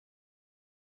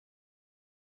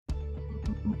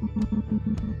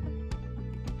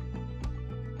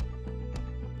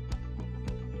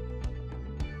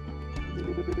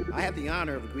I have the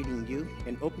honor of greeting you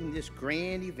and opening this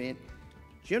grand event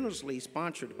generously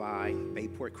sponsored by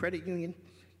Bayport Credit Union,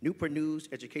 Newport News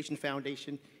Education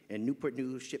Foundation, and Newport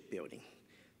News Shipbuilding.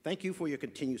 Thank you for your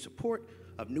continued support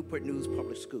of Newport News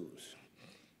Public Schools.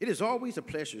 It is always a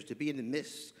pleasure to be in the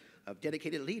midst of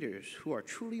dedicated leaders who are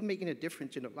truly making a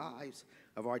difference in the lives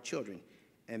of our children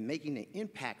and making an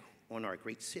impact on our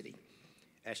great city.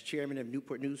 As chairman of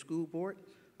Newport News School Board,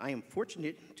 I am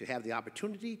fortunate to have the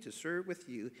opportunity to serve with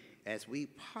you as we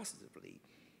positively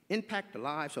impact the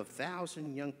lives of thousands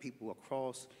of young people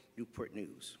across Newport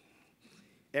News.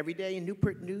 Every day in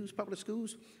Newport News Public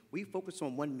Schools, we focus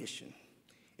on one mission: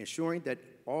 ensuring that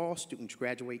all students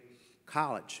graduate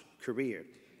college, career,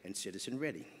 and citizen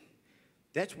ready.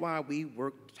 That's why we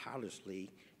work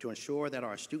tirelessly to ensure that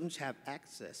our students have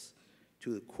access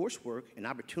to the coursework and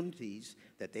opportunities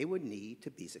that they would need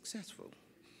to be successful.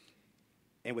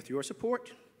 And with your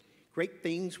support, great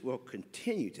things will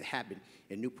continue to happen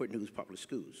in Newport News Public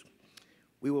Schools.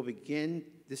 We will begin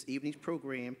this evening's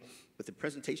program with the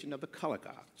presentation of the Color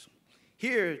Guards.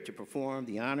 Here to perform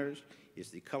the honors is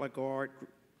the Color Guard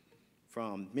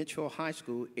from Mitchell High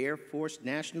School Air Force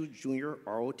National Junior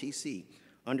ROTC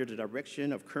under the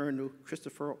direction of Colonel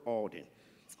Christopher Alden.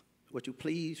 Would you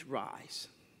please rise?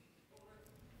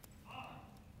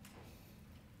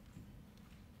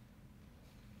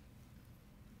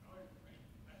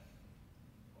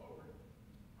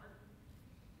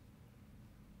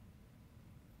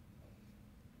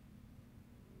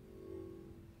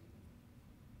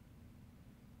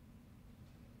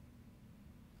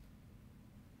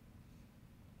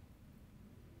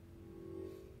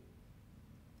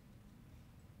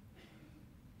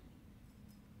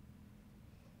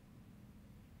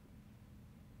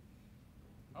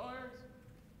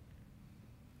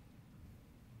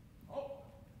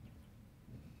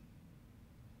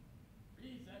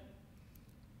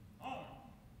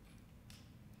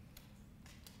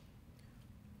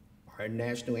 Our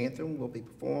national anthem will be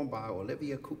performed by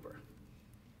Olivia Cooper.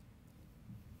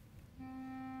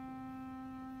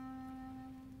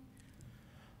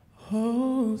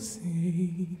 Oh,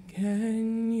 say,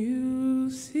 can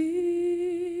you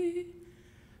see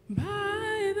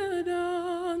by the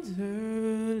dawn's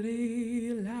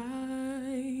early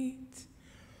light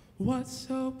what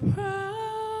so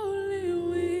proudly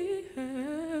we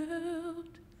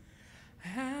held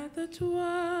at the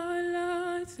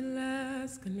twilight's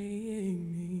last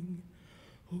gleaming,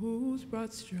 whose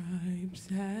broad stripes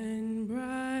and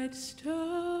bright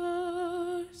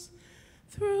stars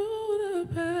through the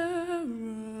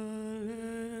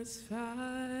perilous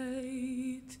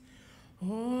fight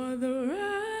o'er the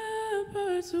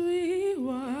ramparts we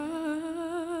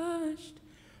watched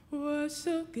were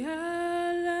so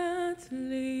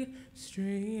gallantly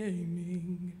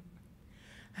streaming,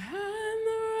 and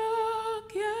the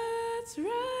rocket's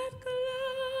red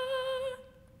glow,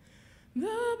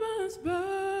 the bombs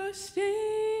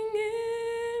bursting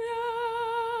in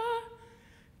our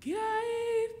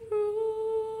gave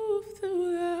proof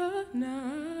through the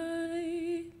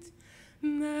night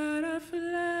that our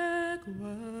flag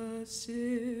was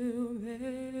still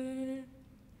there.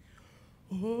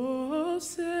 Oh,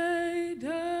 say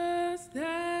does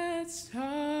that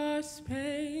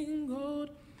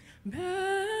star-spangled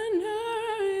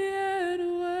banner yet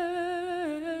wave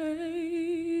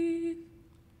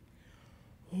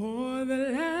o'er the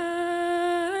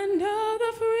land of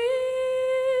the free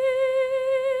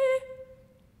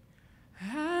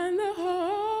and the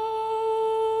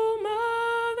home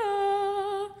of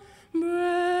the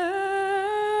brave?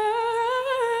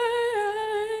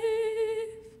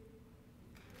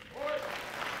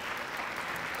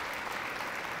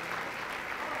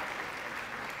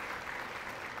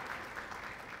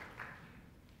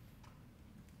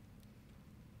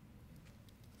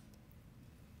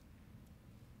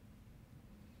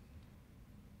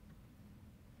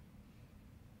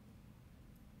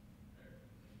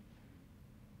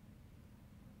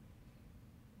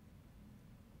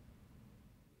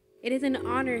 It is an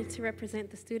honor to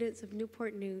represent the students of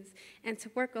Newport News and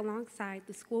to work alongside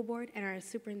the school board and our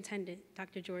superintendent,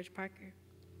 Dr. George Parker.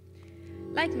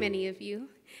 Like many of you,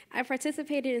 I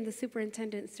participated in the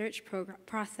superintendent search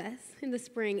process in the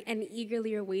spring and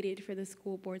eagerly awaited for the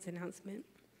school board's announcement.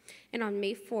 And on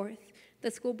May 4th, the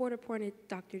school board appointed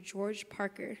Dr. George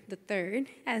Parker III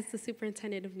as the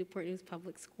superintendent of Newport News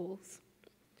Public Schools.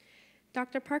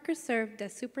 Dr. Parker served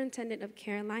as superintendent of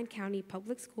Caroline County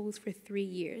Public Schools for 3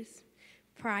 years.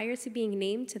 Prior to being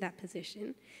named to that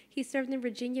position, he served in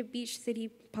Virginia Beach City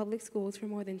Public Schools for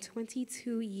more than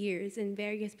 22 years in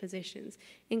various positions,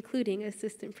 including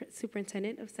Assistant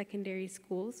Superintendent of Secondary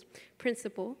Schools,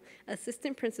 Principal,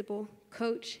 Assistant Principal,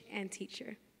 Coach, and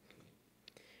Teacher.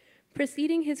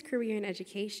 Preceding his career in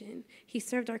education, he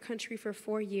served our country for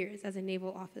 4 years as a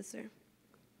naval officer.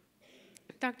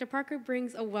 Dr. Parker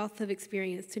brings a wealth of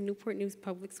experience to Newport News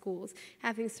Public Schools,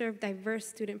 having served diverse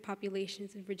student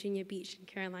populations in Virginia Beach and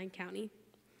Caroline County.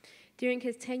 During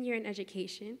his tenure in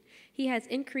education, he has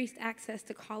increased access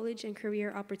to college and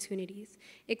career opportunities,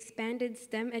 expanded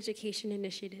STEM education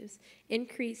initiatives,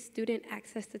 increased student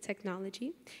access to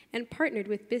technology, and partnered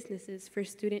with businesses for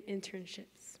student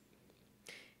internships.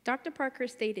 Dr. Parker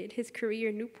started his career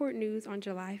in Newport News on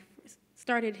July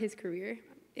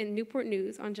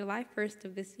 1st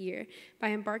of this year by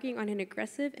embarking on an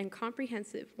aggressive and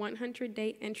comprehensive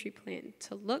 100-day entry plan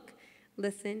to look,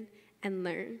 listen, and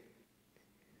learn.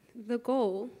 The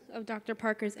goal of Dr.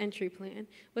 Parker's entry plan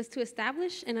was to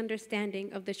establish an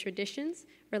understanding of the traditions,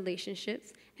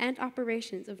 relationships, and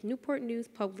operations of Newport News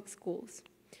Public Schools.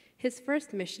 His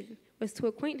first mission was to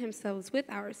acquaint himself with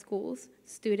our schools,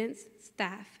 students,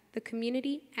 staff, the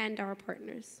community, and our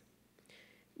partners.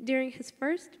 During his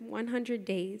first 100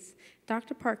 days,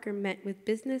 Dr. Parker met with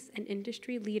business and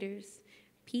industry leaders,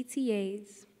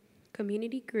 PTAs,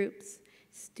 community groups,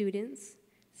 students,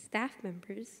 staff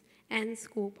members, and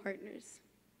school partners.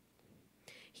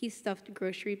 He stuffed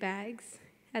grocery bags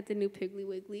at the new Piggly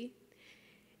Wiggly.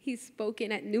 He's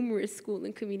spoken at numerous school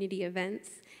and community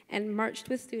events and marched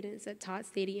with students at Todd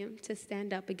Stadium to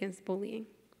stand up against bullying,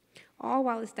 all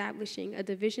while establishing a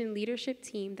division leadership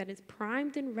team that is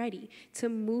primed and ready to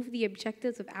move the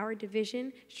objectives of our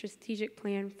division strategic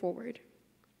plan forward.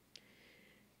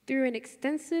 Through an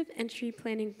extensive entry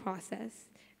planning process,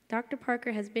 Dr.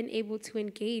 Parker has been able to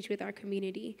engage with our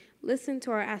community, listen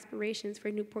to our aspirations for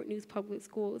Newport News Public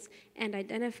Schools, and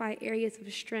identify areas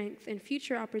of strength and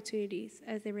future opportunities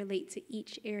as they relate to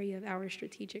each area of our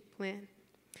strategic plan.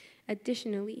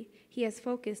 Additionally, he has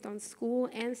focused on school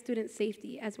and student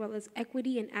safety, as well as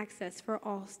equity and access for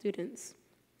all students.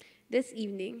 This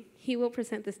evening, he will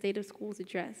present the State of Schools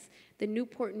Address, the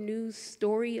Newport News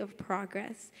story of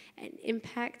progress and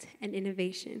impact and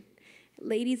innovation.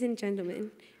 Ladies and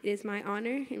gentlemen, it is my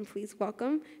honor, and please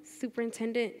welcome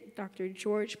Superintendent Dr.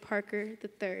 George Parker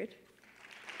III.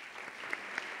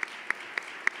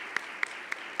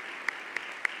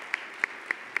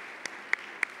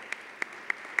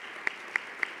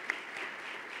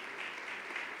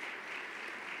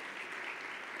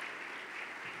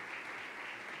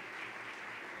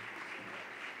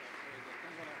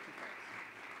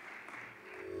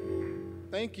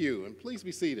 Thank you, and please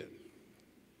be seated.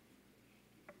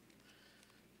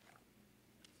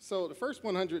 So the first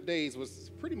 100 days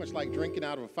was pretty much like drinking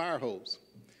out of a fire hose.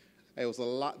 There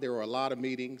were a lot of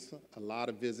meetings, a lot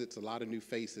of visits, a lot of new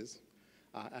faces.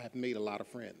 I have made a lot of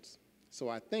friends. So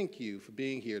I thank you for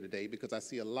being here today, because I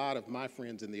see a lot of my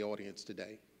friends in the audience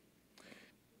today.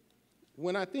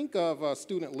 When I think of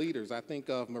student leaders, I think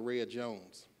of Maria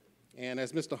Jones. And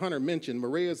as Mr. Hunter mentioned,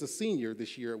 Maria is a senior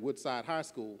this year at Woodside High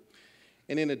School.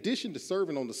 And in addition to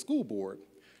serving on the school board,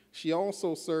 she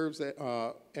also serves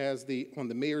on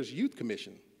the Mayor's Youth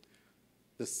Commission.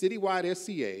 The citywide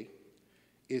SCA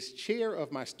is chair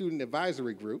of my student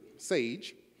advisory group,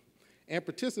 SAGE, and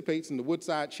participates in the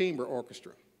Woodside Chamber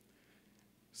Orchestra.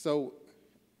 So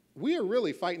we are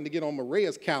really fighting to get on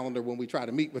Maria's calendar when we try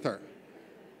to meet with her.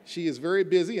 She is very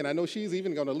busy, and I know she's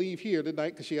even going to leave here tonight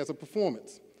because she has a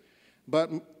performance.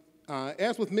 But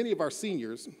as with many of our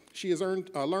seniors, she has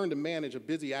learned to manage a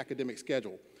busy academic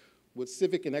schedule with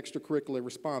civic and extracurricular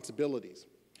responsibilities.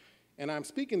 And I'm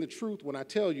speaking the truth when I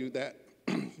tell you that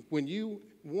when you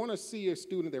want to see a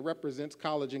student that represents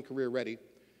college and career ready,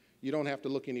 you don't have to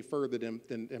look any further than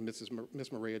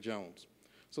Miss Maria Jones.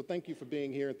 So thank you for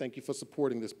being here, and thank you for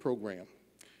supporting this program.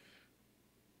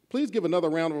 Please give another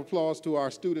round of applause to our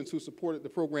students who supported the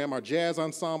program, our jazz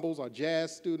ensembles, our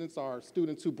jazz students, our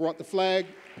students who brought the flag,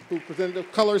 who presented the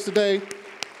colors today,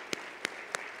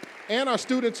 and our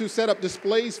students who set up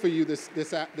displays for you this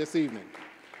evening.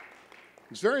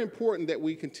 It's very important that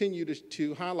we continue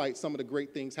to highlight some of the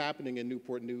great things happening in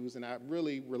Newport News, and I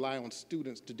really rely on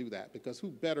students to do that, because who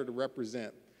better to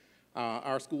represent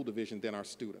our school division than our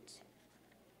students?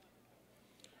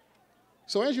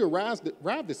 So as you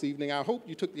arrived this evening, I hope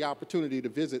you took the opportunity to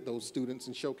visit those students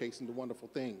and showcase them the wonderful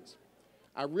things.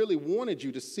 I really wanted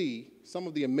you to see some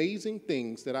of the amazing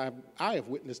things that I have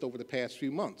witnessed over the past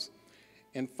few months.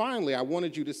 And finally, I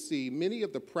wanted you to see many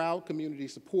of the proud community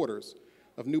supporters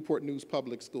of Newport News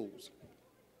Public Schools.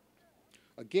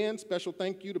 Again, special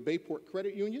thank you to Bayport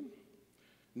Credit Union,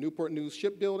 Newport News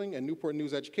Shipbuilding, and Newport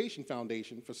News Education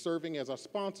Foundation for serving as our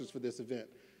sponsors for this event.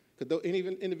 Could any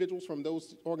individuals from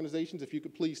those organizations, if you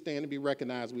could please stand and be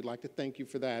recognized, we'd like to thank you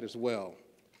for that as well.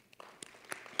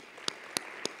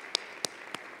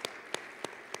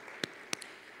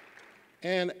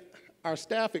 And our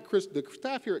staff at the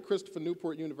staff here at Christopher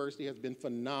Newport University has been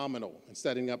phenomenal in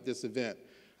setting up this event.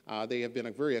 They have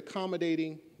been very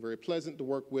accommodating, very pleasant to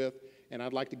work with, and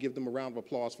I'd like to give them a round of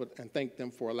applause and thank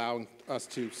them for allowing us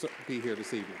to be here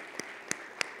this evening.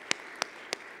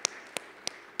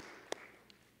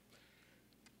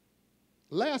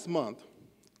 Last month,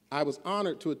 I was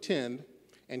honored to attend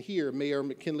and hear Mayor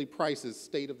McKinley Price's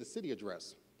State of the City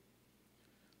address.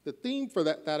 The theme for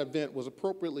that event was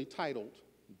appropriately titled,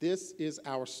 "This is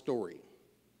Our Story."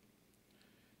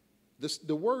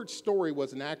 The word story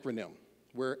was an acronym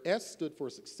where S stood for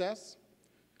success,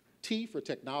 T for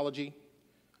technology,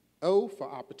 O for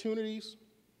opportunities,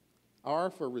 R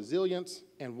for resilience,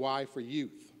 and Y for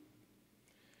youth.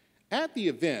 At the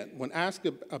event, when asked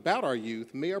about our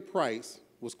youth, Mayor Price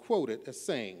was quoted as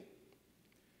saying,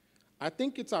 "I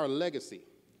think it's our legacy,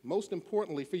 most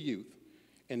importantly for youth,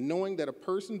 and knowing that a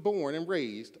person born and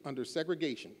raised under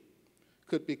segregation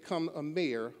could become a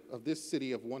mayor of this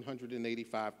city of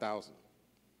 185,000.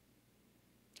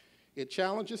 It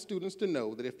challenges students to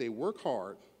know that if they work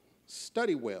hard,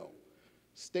 study well,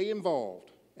 stay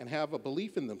involved, and have a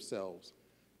belief in themselves,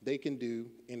 they can do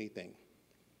anything."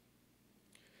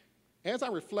 As I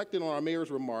reflected on our mayor's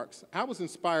remarks, I was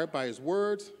inspired by his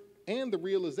words and the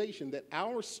realization that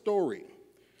our story,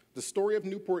 the story of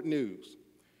Newport News,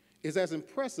 is as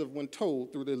impressive when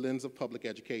told through the lens of public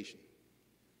education.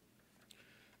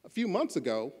 A few months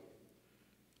ago,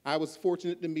 I was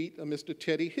fortunate to meet Mr.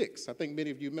 Teddy Hicks. I think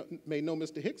many of you may know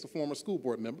Mr. Hicks, a former school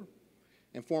board member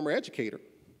and former educator.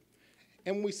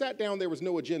 And when we sat down, there was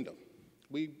no agenda.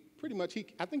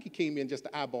 I think he came in just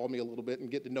to eyeball me a little bit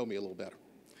and get to know me a little better.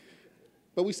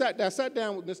 But I sat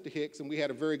down with Mr. Hicks, and we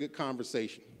had a very good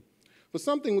conversation. But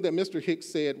something that Mr. Hicks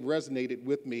said resonated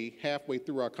with me halfway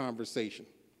through our conversation.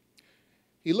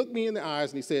 He looked me in the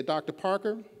eyes and he said, "Dr.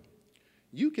 Parker,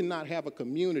 you cannot have a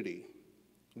community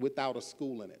without a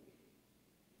school in it."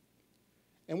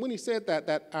 And when he said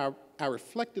that I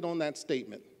reflected on that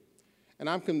statement, and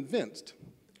I'm convinced,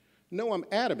 no, I'm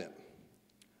adamant,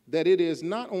 that it is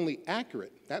not only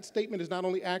accurate, that statement is not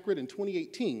only accurate in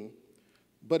 2018,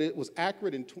 but it was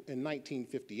accurate in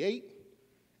 1958,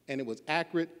 and it was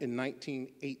accurate in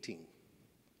 1918.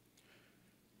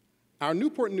 Our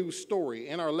Newport News story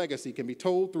and our legacy can be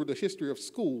told through the history of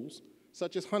schools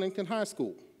such as Huntington High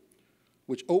School,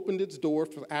 which opened its doors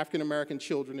for African-American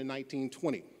children in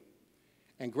 1920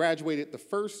 and graduated the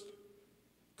first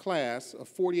class of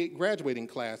 48 graduating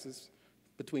classes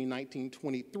between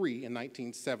 1923 and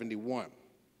 1971.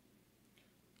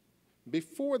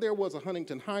 Before there was a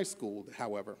Huntington High School,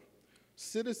 however,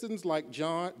 citizens like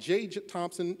J.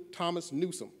 Thomas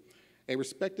Newsom, a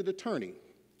respected attorney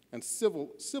and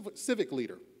civic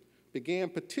leader, began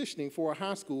petitioning for a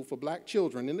high school for black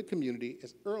children in the community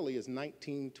as early as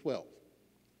 1912.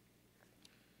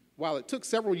 While it took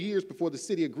several years before the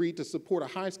city agreed to support a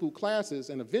high school classes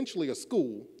and eventually a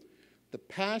school, the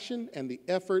passion and the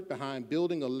effort behind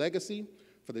building a legacy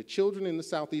for the children in the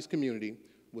Southeast community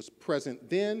was present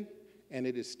then, and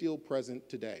it is still present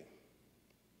today.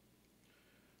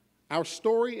 Our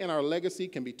story and our legacy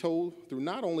can be told through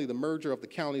not only the merger of the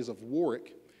counties of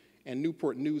Warwick and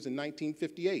Newport News in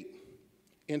 1958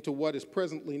 into what is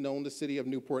presently known the city of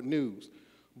Newport News,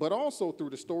 but also through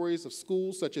the stories of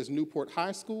schools such as Newport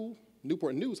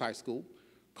News High School,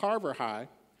 Carver High,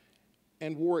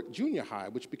 and Warwick Junior High,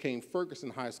 which became Ferguson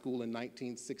High School in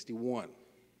 1961.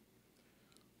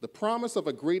 The promise of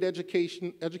a great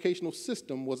educational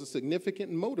system was a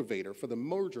significant motivator for the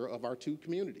merger of our two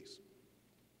communities.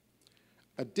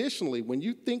 Additionally, when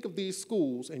you think of these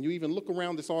schools and you even look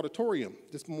around this auditorium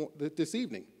this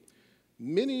evening,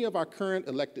 many of our current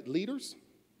elected leaders,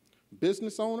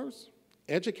 business owners,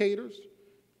 educators,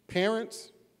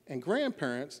 parents, and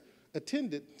grandparents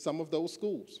attended some of those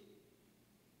schools.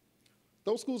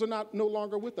 Those schools are no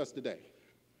longer with us today.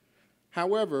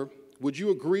 However, would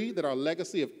you agree that our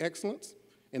legacy of excellence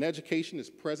in education is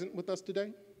present with us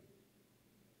today?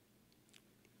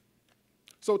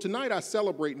 So tonight I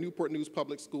celebrate Newport News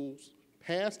Public Schools,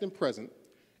 past and present,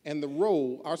 and the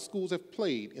role our schools have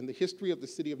played in the history of the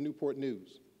city of Newport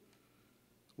News.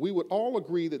 We would all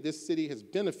agree that this city has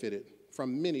benefited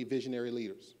from many visionary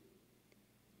leaders.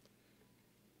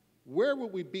 Where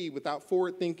would we be without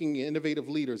forward-thinking and innovative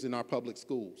leaders in our public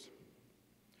schools?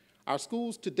 Our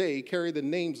schools today carry the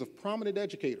names of prominent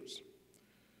educators,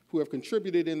 who have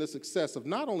contributed in the success of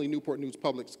not only Newport News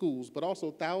Public Schools, but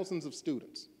also thousands of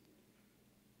students.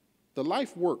 The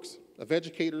life works of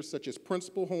educators such as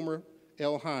Principal Homer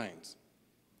L. Hines,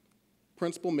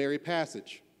 Principal Mary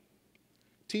Passage,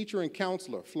 teacher and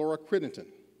counselor Flora Crittenden,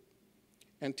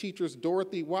 and teachers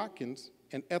Dorothy Watkins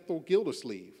and Ethel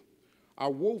Gildersleeve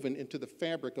are woven into the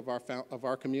fabric of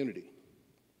our community.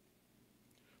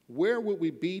 Where would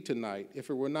we be tonight if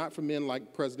it were not for men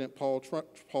like President Paul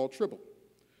Tribble,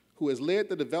 who has led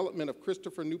the development of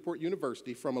Christopher Newport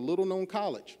University from a little-known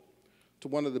college to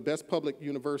one of the best public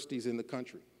universities in the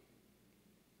country?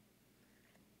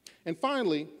 And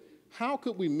finally, how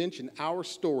could we mention our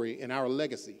story and our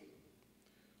legacy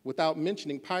without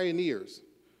mentioning pioneers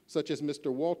such as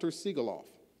Mr. Walter Siegaloff,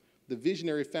 the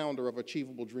visionary founder of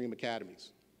Achievable Dream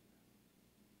Academies?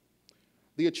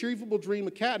 The Achievable Dream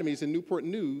Academies in Newport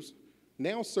News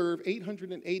now serve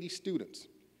 880 students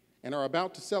and are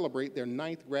about to celebrate their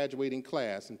 9th graduating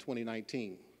class in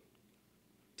 2019.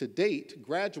 To date,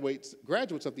 graduates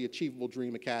of the Achievable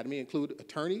Dream Academy include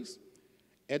attorneys,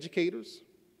 educators,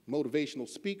 motivational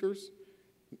speakers,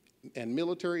 and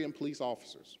military and police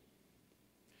officers.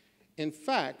 In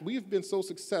fact, we have been so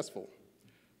successful,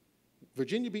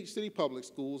 Virginia Beach City Public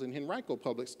Schools and Henrico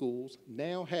Public Schools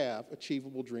now have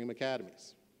Achievable Dream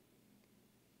Academies.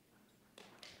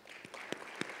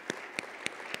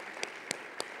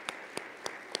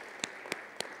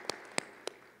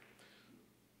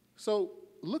 So,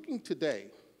 looking today,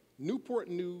 Newport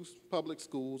News Public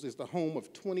Schools is the home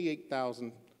of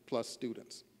 28,000 plus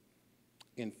students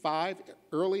in 5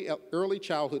 early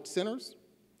childhood centers,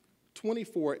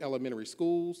 24 elementary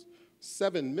schools,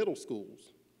 7 middle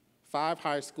schools, 5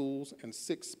 high schools, and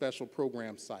 6 special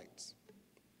program sites.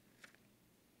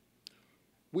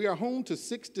 We are home to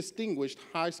 6 distinguished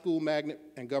high school magnet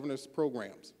and governors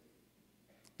programs: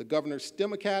 the Governor's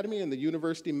STEM Academy and the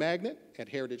University Magnet at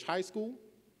Heritage High School,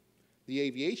 the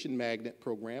Aviation Magnet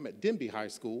program at Denby High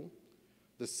School,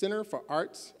 the Center for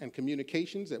Arts and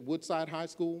Communications at Woodside High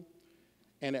School,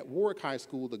 and at Warwick High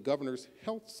School, the Governor's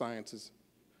Health Sciences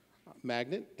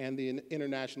Magnet and the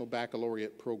International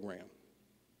Baccalaureate program.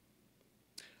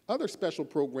 Other special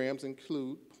programs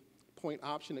include Point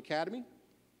Option Academy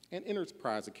and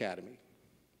Enterprise Academy.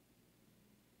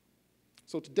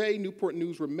 So today, Newport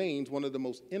News remains one of the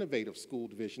most innovative school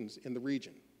divisions in the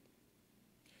region.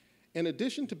 In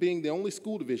addition to being the only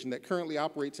school division that currently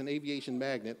operates an aviation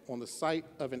magnet on the site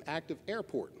of an active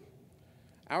airport,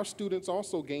 our students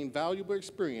also gain valuable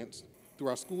experience through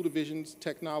our school division's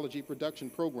technology production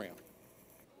program.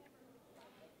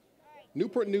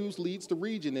 Newport News leads the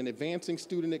region in advancing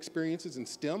student experiences in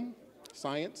STEM,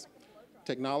 science,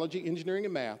 technology, engineering,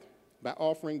 and math by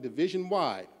offering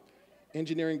division-wide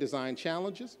engineering design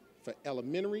challenges for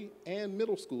elementary and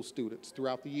middle school students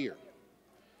throughout the year,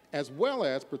 as well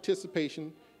as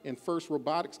participation in FIRST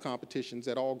robotics competitions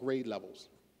at all grade levels.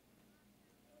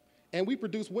 And we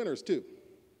produce winners too.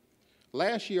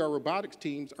 Last year, our robotics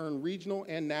teams earned regional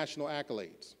and national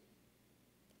accolades.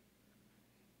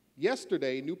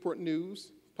 Yesterday, Newport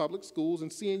News Public Schools and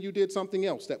CNU did something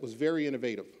else that was very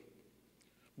innovative.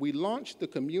 We launched the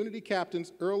Community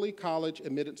Captains Early College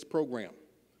Admittance Program,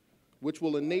 which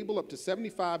will enable up to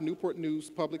 75 Newport News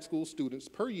Public School students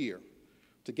per year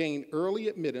to gain early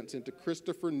admittance into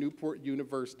Christopher Newport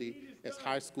University as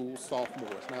high school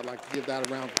sophomores. And I'd like to give that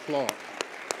a round of applause.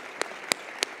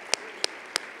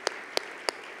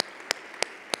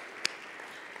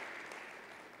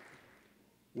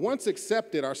 Once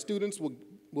accepted, our students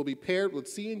will be paired with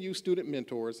CNU student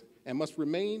mentors and must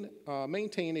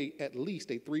maintain at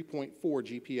least a 3.4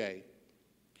 GPA.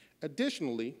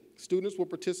 Additionally, students will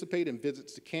participate in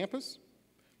visits to campus,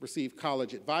 receive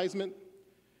college advisement,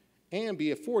 and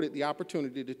be afforded the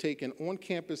opportunity to take an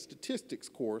on-campus statistics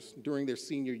course during their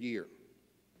senior year.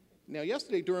 Now,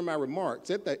 yesterday during my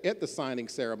remarks at the signing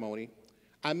ceremony,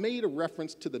 I made a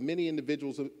reference to the many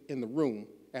individuals in the room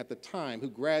at the time who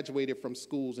graduated from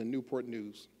schools in Newport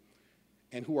News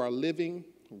and who are living,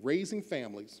 raising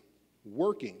families,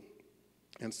 working,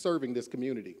 and serving this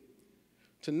community.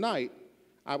 Tonight,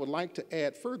 I would like to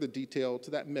add further detail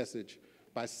to that message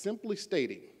by simply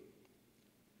stating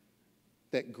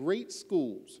that great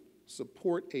schools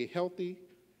support a healthy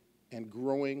and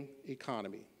growing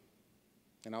economy.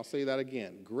 And I'll say that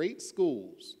again, great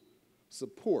schools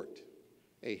support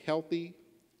a healthy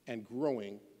and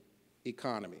growing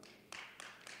economy.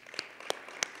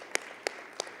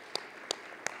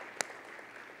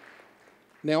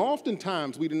 Now,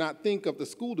 oftentimes we do not think of the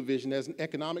school division as an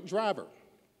economic driver.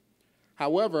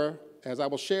 However, as I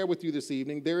will share with you this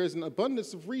evening, there is an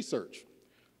abundance of research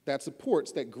that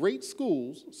supports that great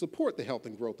schools support the health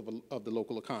and growth of the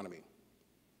local economy.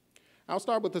 I'll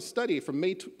start with a study from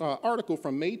article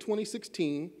from May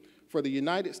 2016 for the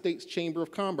United States Chamber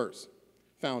of Commerce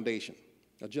Foundation.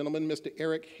 A gentleman, Mr.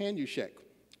 Eric Hanushek,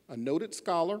 a noted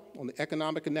scholar on the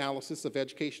economic analysis of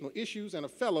educational issues and a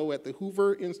fellow at the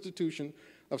Hoover Institution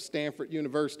of Stanford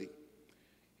University,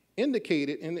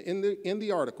 indicated in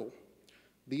the article,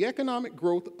 the economic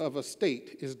growth of a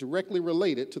state is directly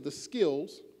related to the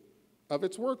skills of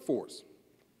its workforce.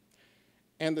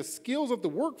 And the skills of the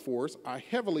workforce are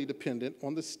heavily dependent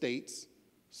on the state's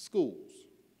schools.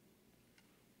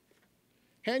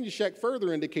 Hanushek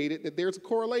further indicated that there's a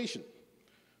correlation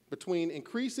between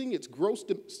increasing its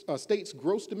state's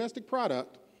gross domestic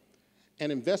product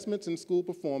and investments in school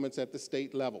performance at the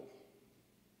state level.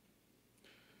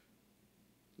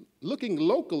 Looking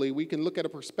locally, we can look at a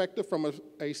perspective from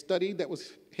a study that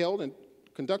was held and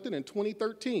conducted in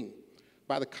 2013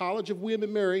 by the College of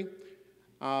William & Mary,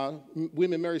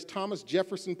 William & Mary's Thomas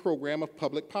Jefferson Program of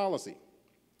Public Policy.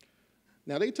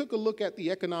 Now, they took a look at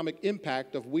the economic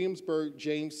impact of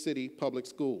Williamsburg-James City Public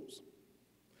Schools.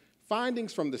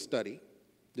 Findings from the study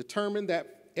determined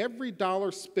that every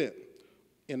dollar spent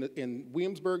in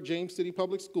Williamsburg-James City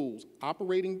Public Schools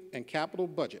operating and capital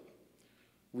budget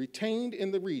retained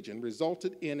in the region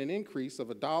resulted in an increase of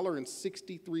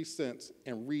 $1.63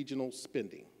 in regional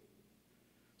spending.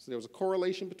 So there was a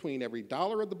correlation between every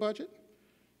dollar of the budget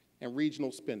and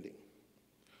regional spending.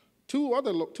 Two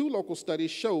local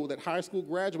studies show that high school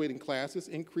graduating classes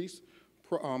increase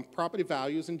property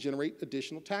values and generate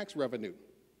additional tax revenue.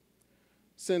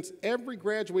 Since every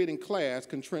graduating class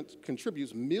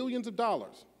contributes millions of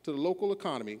dollars to the local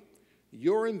economy,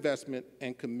 your investment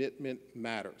and commitment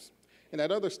matters. And that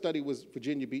other study was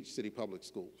Virginia Beach City Public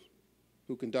Schools,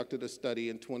 who conducted a study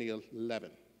in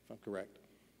 2011, if I'm correct.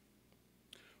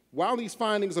 While these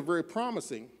findings are very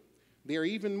promising, they are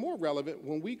even more relevant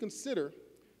when we consider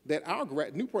that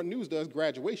Newport News does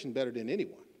graduation better than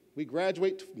anyone. We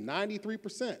graduate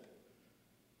 93%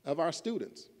 of our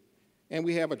students, and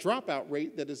we have a dropout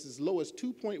rate that is as low as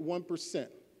 2.1%,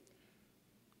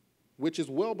 which is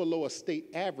well below a state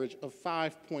average of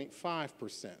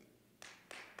 5.5%.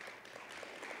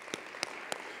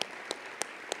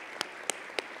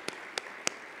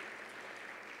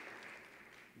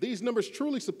 These numbers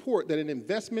truly support that an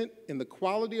investment in the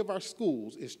quality of our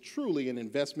schools is truly an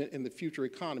investment in the future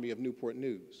economy of Newport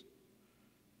News.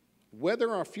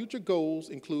 Whether our future goals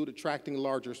include attracting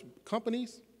larger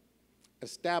companies,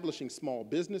 establishing small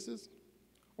businesses,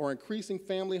 or increasing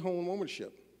family home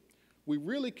ownership, we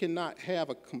really cannot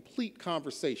have a complete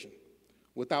conversation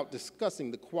without discussing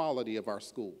the quality of our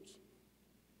schools.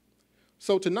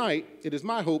 So tonight, it is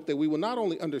my hope that we will not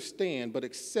only understand but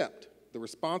accept the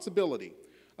responsibility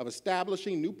of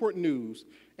establishing Newport News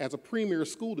as a premier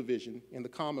school division in the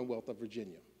Commonwealth of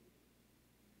Virginia.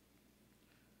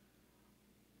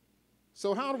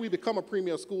 So how do we become a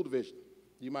premier school division,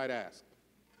 you might ask?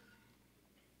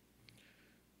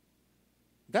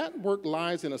 That work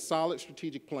lies in a solid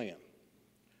strategic plan,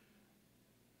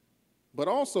 but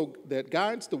also that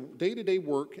guides the day-to-day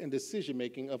work and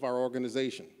decision-making of our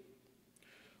organization.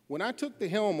 When I took the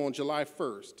helm on July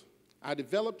 1st, I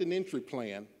developed an entry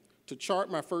plan to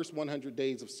chart my first 100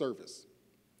 days of service.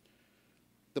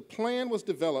 The plan was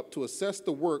developed to assess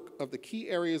the work of the key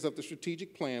areas of the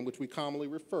strategic plan, which we commonly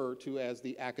refer to as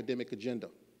the academic agenda.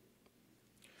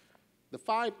 The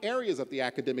 5 areas of the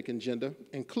academic agenda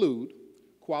include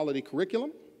quality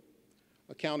curriculum,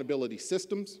 accountability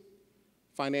systems,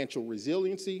 financial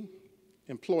resiliency,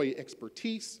 employee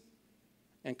expertise,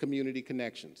 and community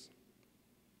connections.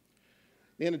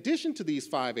 In addition to these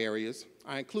 5 areas,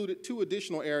 I included 2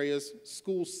 additional areas,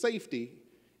 school safety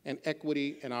and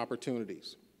equity and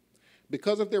opportunities,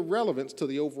 because of their relevance to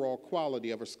the overall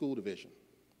quality of our school division.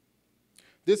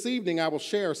 This evening, I will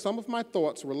share some of my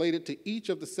thoughts related to each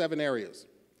of the 7 areas.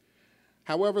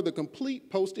 However, the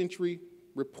complete post-entry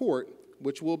report,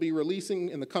 which we'll be releasing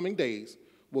in the coming days,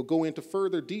 will go into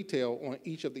further detail on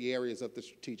each of the areas of the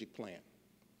strategic plan.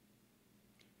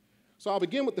 So I'll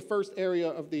begin with the first area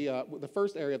of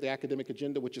the academic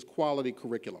agenda, which is quality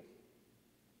curriculum.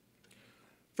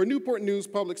 For Newport News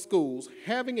Public Schools,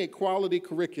 having a quality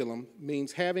curriculum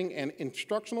means having an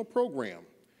instructional program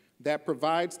that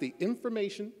provides the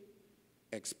information,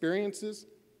 experiences,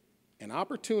 and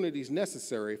opportunities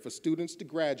necessary for students to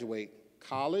graduate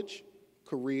college,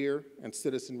 career, and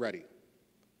citizen ready.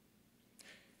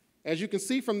 As you can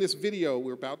see from this video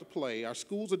we're about to play, our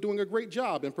schools are doing a great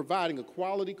job in providing a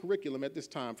quality curriculum at this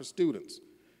time for students.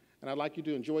 And I'd like you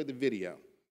to enjoy the video.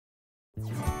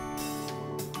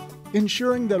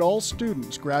 Ensuring that all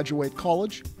students graduate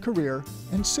college, career,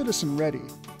 and citizen-ready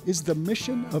is the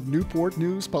mission of Newport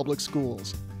News Public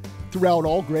Schools. Throughout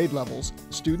all grade levels,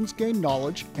 students gain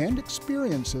knowledge and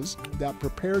experiences that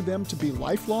prepare them to be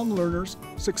lifelong learners,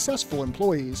 successful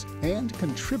employees, and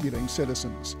contributing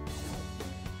citizens.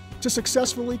 To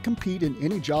successfully compete in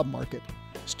any job market,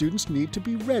 students need to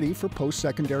be ready for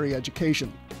post-secondary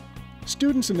education.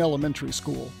 Students in elementary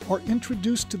school are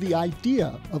introduced to the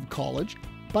idea of college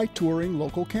by touring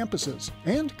local campuses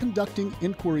and conducting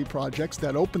inquiry projects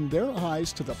that open their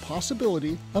eyes to the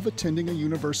possibility of attending a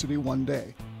university one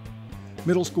day.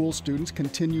 Middle school students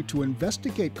continue to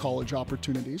investigate college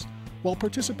opportunities while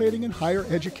participating in higher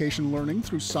education learning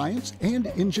through science and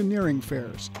engineering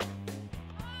fairs.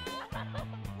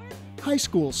 High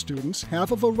school students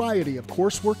have a variety of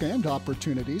coursework and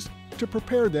opportunities to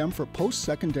prepare them for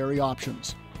post-secondary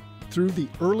options. Through the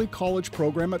Early College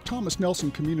program at Thomas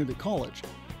Nelson Community College,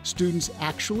 students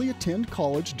actually attend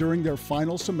college during their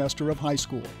final semester of high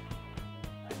school.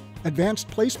 Advanced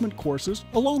placement courses,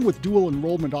 along with dual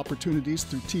enrollment opportunities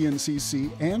through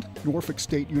TNCC and Norfolk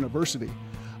State University,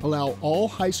 allow all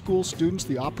high school students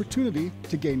the opportunity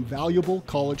to gain valuable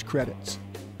college credits.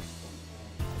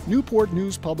 Newport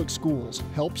News Public Schools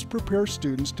helps prepare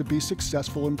students to be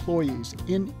successful employees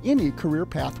in any career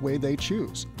pathway they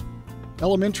choose.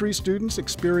 Elementary students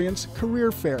experience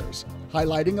career fairs,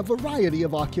 highlighting a variety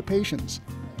of occupations.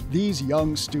 These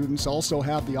young students also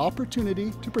have the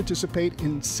opportunity to participate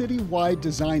in citywide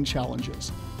design challenges,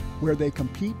 where they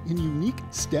compete in unique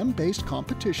STEM-based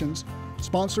competitions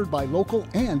sponsored by local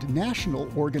and national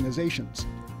organizations.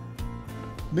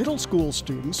 Middle school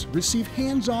students receive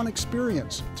hands-on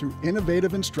experience through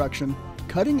innovative instruction,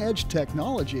 cutting-edge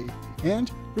technology,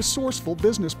 and resourceful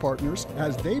business partners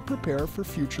as they prepare for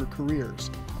future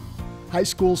careers. High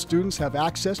school students have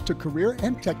access to career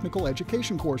and technical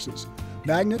education courses,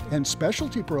 magnet and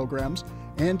specialty programs,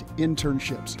 and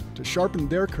internships to sharpen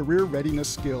their career readiness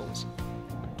skills.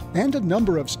 And a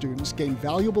number of students gain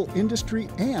valuable industry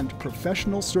and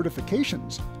professional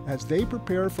certifications as they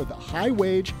prepare for the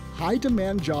high-wage,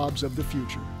 high-demand jobs of the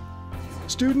future.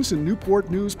 Students in Newport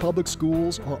News Public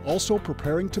Schools are also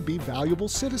preparing to be valuable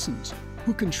citizens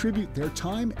who contribute their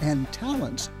time and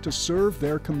talents to serve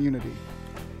their community.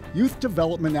 Youth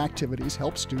development activities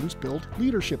help students build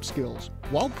leadership skills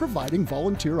while providing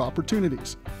volunteer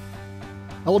opportunities.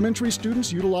 Elementary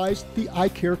students utilize the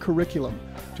iCare curriculum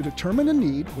to determine a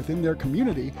need within their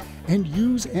community and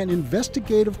use an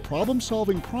investigative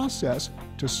problem-solving process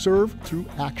to serve through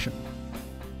action.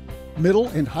 Middle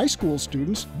and high school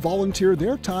students volunteer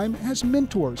their time as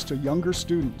mentors to younger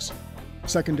students.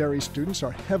 Secondary students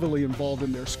are heavily involved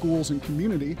in their schools and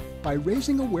community by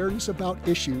raising awareness about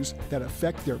issues that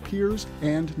affect their peers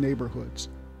and neighborhoods.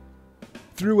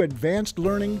 Through advanced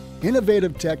learning,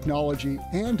 innovative technology,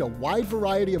 and a wide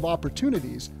variety of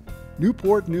opportunities,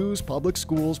 Newport News Public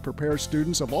Schools prepare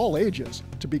students of all ages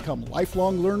to become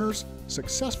lifelong learners,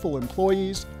 successful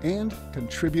employees, and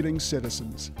contributing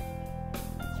citizens.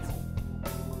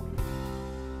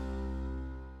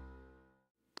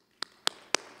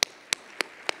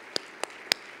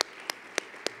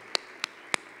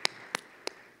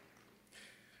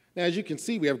 Now, as you can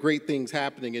see, we have great things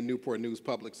happening in Newport News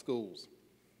Public Schools.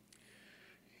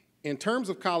 In terms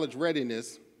of college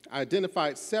readiness, I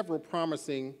identified several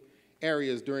promising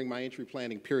areas during my entry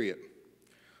planning period.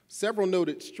 Several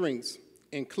noted strengths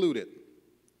included: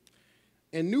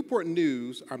 in Newport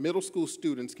News, our middle school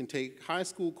students can take high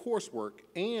school coursework,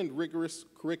 and rigorous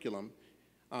curriculum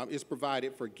is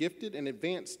provided for gifted and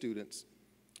advanced students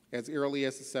as early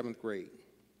as the 7th grade.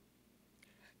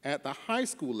 At the high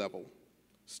school level,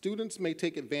 students may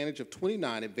take advantage of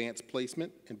 29 advanced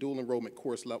placement and dual enrollment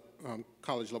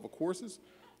college level courses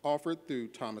offered through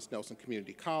Thomas Nelson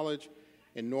Community College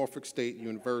and Norfolk State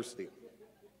University.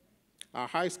 Our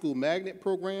high school magnet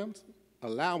programs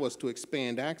allow us to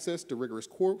expand access to rigorous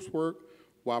coursework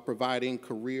while providing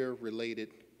career-related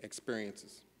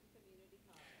experiences.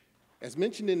 As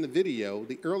mentioned in the video,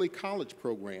 the Early College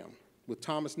program with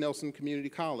Thomas Nelson Community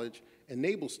College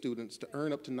enables students to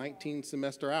earn up to 19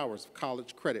 semester hours of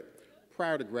college credit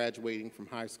prior to graduating from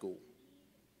high school.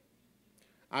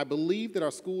 I believe that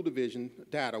our school division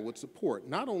data would support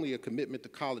not only a commitment to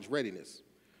college readiness,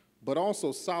 but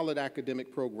also solid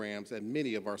academic programs at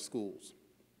many of our schools.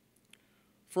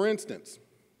 For instance,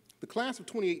 the class of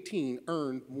 2018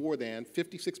 earned more than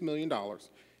 $56 million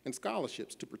in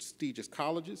scholarships to prestigious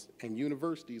colleges and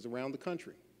universities around the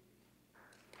country.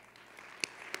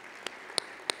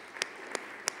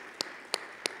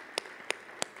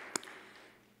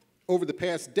 Over the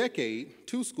past decade,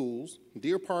 2 schools,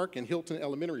 Deer Park and Hilton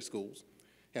Elementary Schools,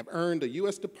 have earned a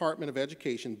U.S. Department of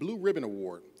Education Blue Ribbon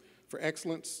Award for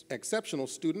exceptional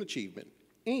student achievement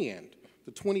and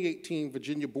the 2018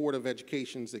 Virginia Board of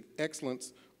Education's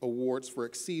Excellence Awards for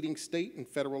exceeding state and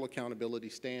federal accountability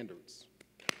standards.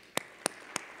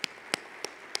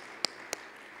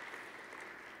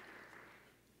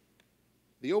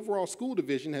 The overall school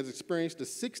division has experienced a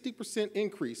 60%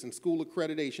 increase in school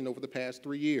accreditation over the past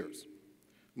 3 years,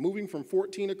 moving from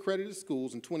 14 accredited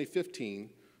schools in 2015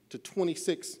 to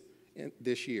 26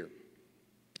 this year.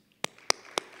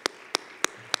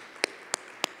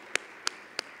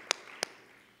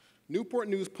 Newport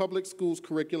News Public Schools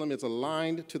curriculum is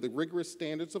aligned to the rigorous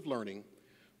standards of learning,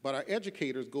 but our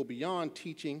educators go beyond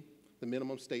teaching the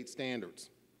minimum state standards.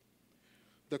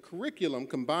 The curriculum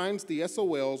combines the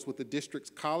SOLs with the district's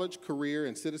college, career,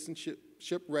 and citizenship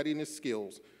readiness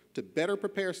skills to better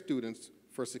prepare students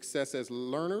for success as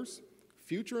learners,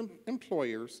 future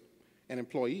employers and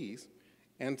employees,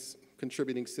 and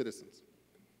contributing citizens.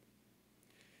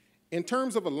 In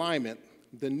terms of alignment,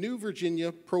 the new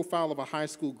Virginia Profile of a High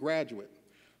School Graduate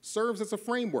serves as a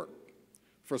framework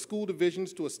for school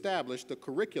divisions to establish the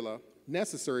curricula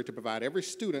necessary to provide every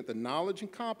student the knowledge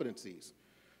and competencies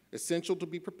essential to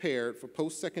be prepared for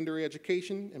post-secondary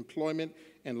education, employment,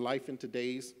 and life in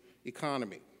today's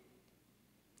economy.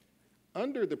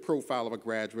 Under the profile of a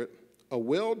graduate, a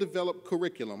well-developed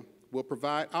curriculum will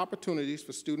provide opportunities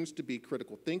for students to be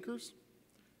critical thinkers,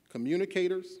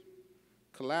 communicators,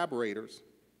 collaborators,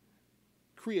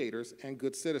 creators, and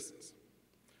good citizens.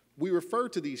 We refer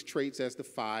to these traits as the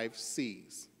 5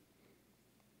 C's.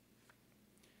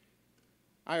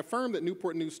 I affirm that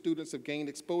Newport News students have gained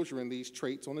exposure in these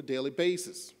traits on a daily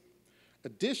basis.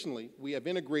 Additionally, we have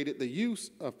integrated the use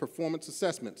of performance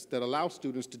assessments that allow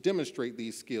students to demonstrate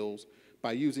these skills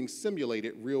by using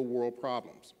simulated real-world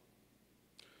problems.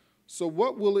 So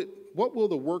what will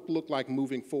the work look like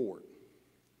moving forward?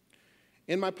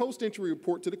 In my post-entry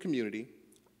report to the community,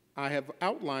 I have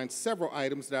outlined several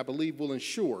items that I believe will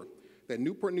ensure that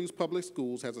Newport News Public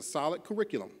Schools has a solid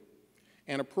curriculum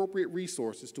and appropriate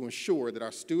resources to ensure that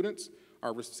our students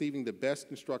are receiving the best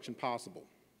instruction possible.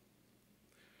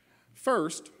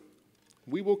 First,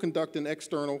 we will conduct an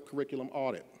external curriculum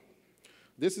audit.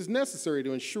 This is necessary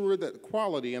to ensure that the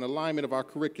quality and alignment of our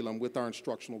curriculum with our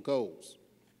instructional goals.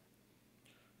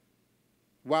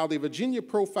 While the Virginia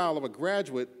Profile of a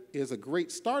Graduate is a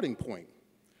great starting point,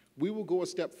 we will go a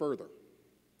step further.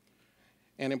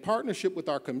 And in partnership with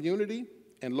our community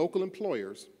and local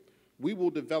employers, we will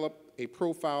develop a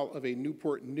profile of a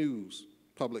Newport News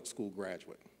public school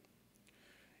graduate.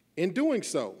 In doing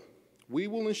so, we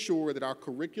will ensure that our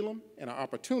curriculum and our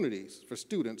opportunities for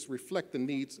students reflect the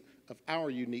needs of our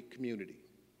unique community.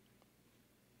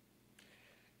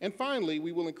 And finally,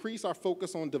 we will increase our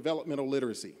focus on developmental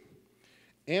literacy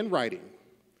and writing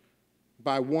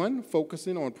by 1,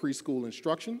 focusing on preschool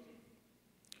instruction,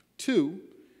 2,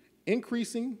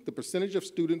 increasing the percentage of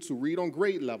students who read on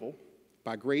grade level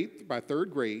by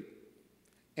 3rd grade,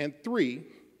 and 3,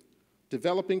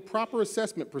 developing proper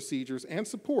assessment procedures and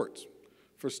supports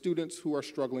for students who are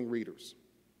struggling readers.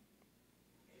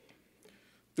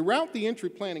 Throughout the entry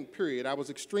planning period, I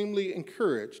was extremely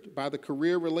encouraged by the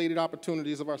career-related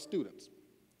opportunities of our students.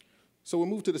 So we'll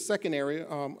move to the second area,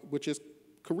 which is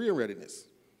career readiness.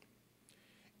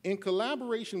 In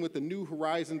collaboration with the New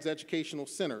Horizons Educational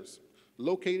Centers,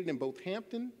 located in both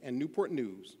Hampton and Newport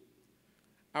News,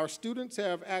 our students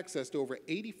have access to over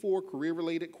 84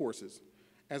 career-related courses,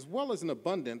 as well as an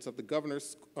abundance of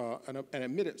an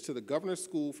admittance to the Governor's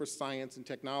School for Science and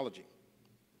Technology.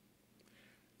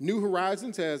 New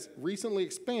Horizons has recently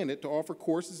expanded to offer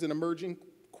courses in emerging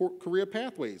career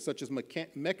pathways, such as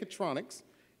mechatronics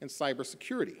and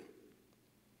cybersecurity.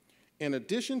 In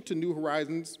addition to New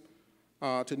Horizons'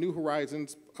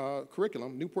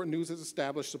 curriculum, Newport News has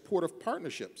established supportive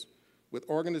partnerships with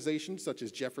organizations such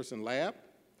as Jefferson Lab,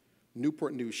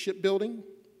 Newport News Shipbuilding,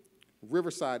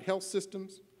 Riverside Health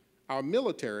Systems, our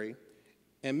military,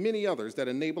 and many others that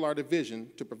enable our division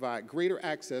to provide greater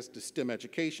access to STEM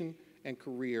education and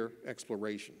career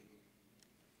exploration.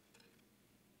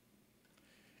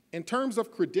 In terms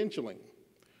of credentialing,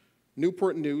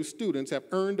 Newport News students have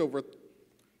earned over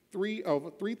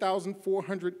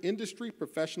 3,400 industry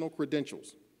professional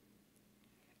credentials.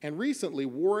 And recently,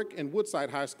 Warwick and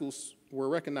Woodside High Schools were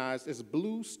recognized as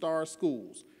Blue Star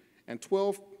Schools, and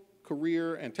 12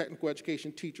 career and technical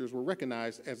education teachers were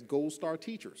recognized as Gold Star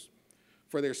teachers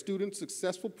for their students'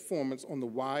 successful performance on the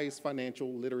WISE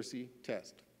Financial Literacy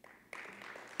Test.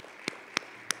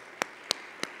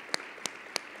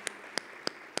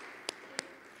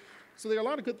 So there are a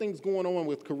lot of good things going on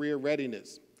with career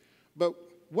readiness, but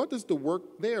what does the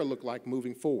work there look like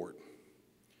moving forward?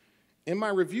 In my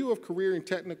review of career and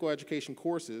technical education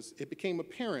courses, it became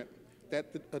apparent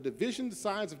that a division the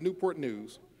size of Newport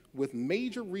News, with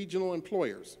major regional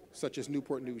employers such as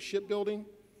Newport News Shipbuilding,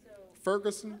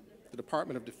 Ferguson, the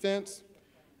Department of Defense,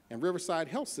 and Riverside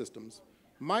Health Systems,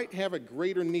 might have a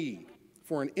greater need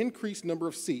for an increased number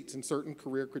of seats in certain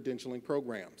career credentialing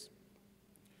programs.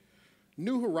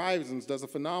 New Horizons does a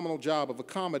phenomenal job of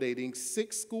accommodating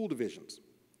 6 school divisions,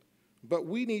 but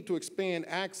we need to expand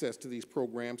access to these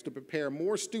programs to prepare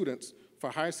more students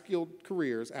for high-skilled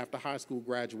careers after high school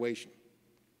graduation.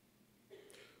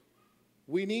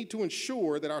 We need to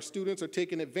ensure that our students are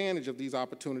taking advantage of these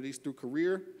opportunities through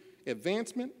career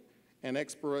advancement and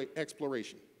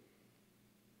exploration.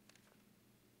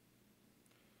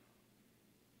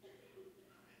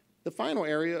 The final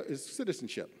area is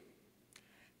citizenship.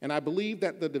 And I believe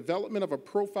that the development of a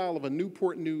profile of a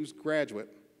Newport News graduate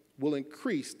will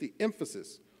increase the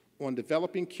emphasis on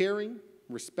developing caring,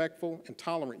 respectful, and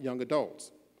tolerant young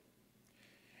adults.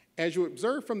 As you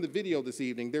observed from the video this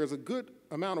evening, there's a good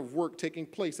amount of work taking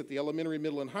place at the elementary,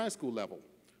 middle, and high school level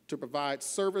to provide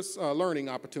service learning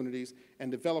opportunities and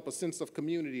develop a sense of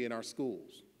community in our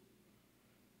schools.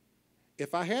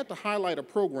 If I had to highlight a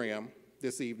program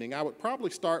this evening, I would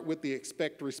probably start with the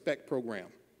Expect to Respect program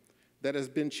that has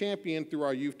been championed through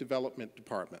our Youth Development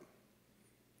Department.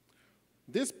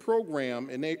 This program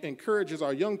encourages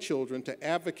our young children to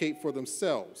advocate for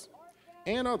themselves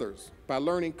and others by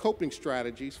learning coping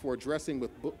strategies for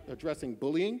addressing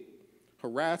bullying,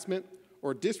 harassment,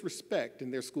 or disrespect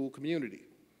in their school community.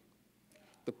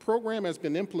 The program has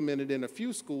been implemented in a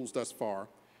few schools thus far,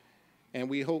 and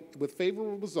we hope with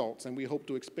favorable results, and we hope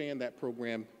to expand that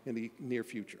program in the near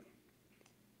future.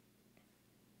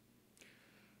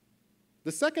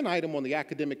 The second item on the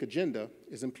academic agenda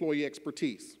is employee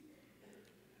expertise.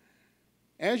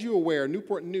 As you're aware,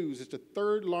 Newport News is the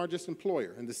 3rd largest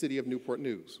employer in the city of Newport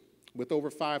News, with over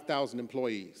 5,000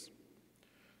 employees.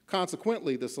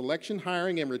 Consequently, the selection,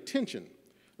 hiring, and retention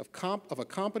of a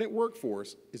competent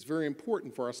workforce is very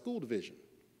important for our school division.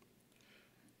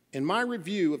 In my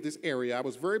review of this area, I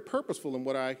was very purposeful in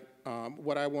what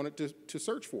I wanted to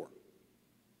search for.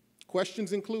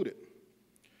 Questions included: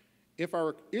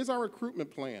 is our recruitment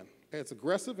plan as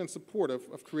aggressive and supportive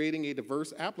of creating a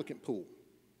diverse applicant pool?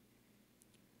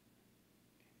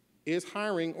 Is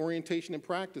hiring, orientation, and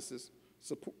practices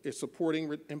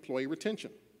supporting employee retention?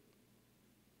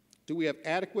 Do we have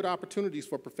adequate opportunities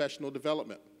for professional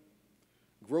development,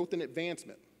 growth, and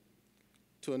advancement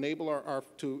to enable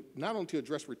to not only to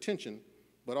address retention,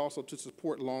 but also to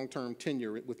support long-term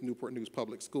tenure with Newport News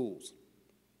Public Schools?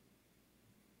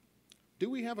 Do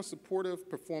we have a supportive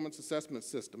performance assessment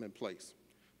system in place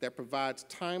that provides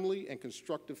timely and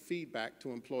constructive feedback to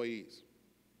employees?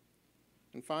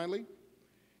 And finally,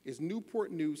 is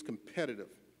Newport News competitive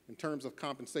in terms of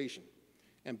compensation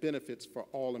and benefits for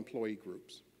all employee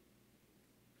groups?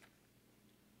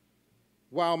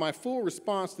 While my full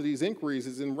response to these inquiries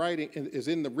is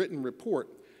in the written report,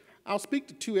 I'll speak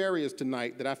to 2 areas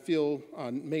tonight that I feel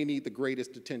may need the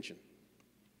greatest attention.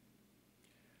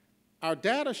 Our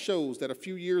data shows that a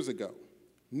few years ago,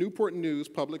 Newport News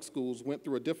Public Schools went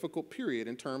through a difficult period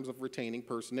in terms of retaining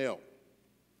personnel.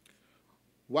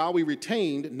 While we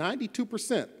retained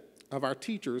 92% of our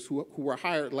teachers who were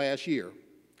hired last year,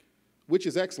 which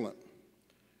is excellent,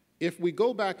 if we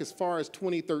go back as far as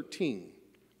 2013,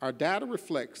 our data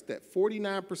reflects that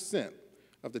 49%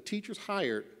 of the teachers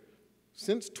hired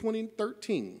since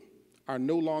 2013 are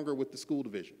no longer with the school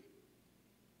division.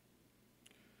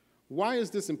 Why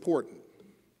is this important?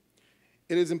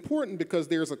 It is important because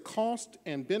there's a cost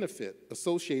and benefit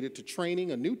associated to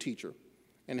training a new teacher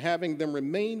and having them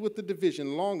remain with the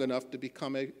division long enough to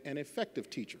become an effective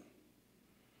teacher.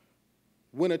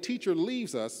 When a teacher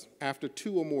leaves us after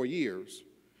 2 or more years,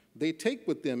 they take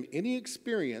with them any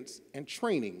experience and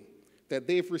training that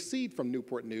they've received from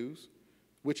Newport News,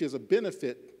 which is a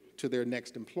benefit to their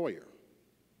next employer.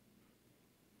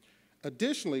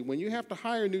 Additionally, when you have to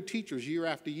hire new teachers year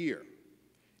after year,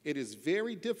 it is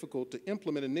very difficult to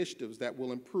implement initiatives that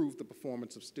will improve the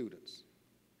performance of students.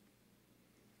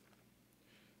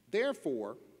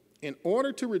 Therefore, in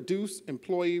order to reduce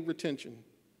employee retention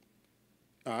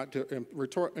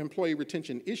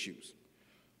issues,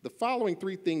 the following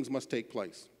 3 things must take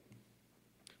place.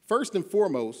 First and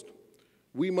foremost,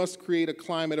 we must create a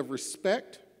climate of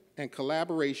respect and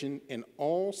collaboration in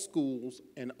all schools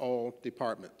and all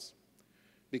departments,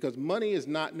 because money is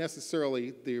not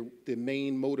necessarily the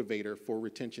main motivator for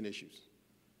retention issues.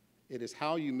 It is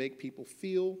how you make people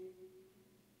feel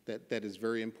that is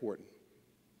very important.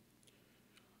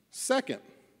 Second,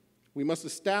 We must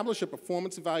establish a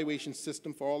performance evaluation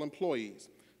system for all employees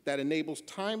that enables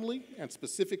timely and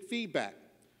specific feedback,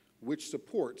 which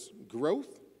supports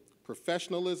growth,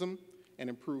 professionalism, and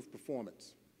improved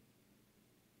performance.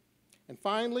 And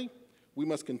finally, we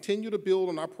must continue to build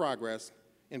on our progress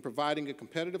in providing a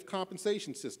competitive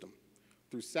compensation system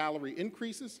through salary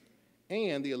increases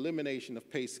and the elimination of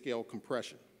pay scale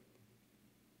compression.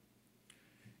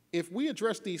 If we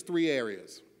address these three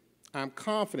areas, I'm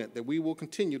confident that we will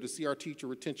continue to see our teacher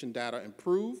retention data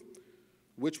improve,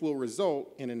 which will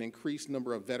result in an increased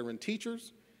number of veteran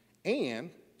teachers and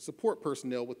support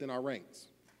personnel within our ranks.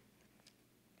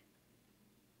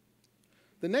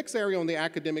 The next area on the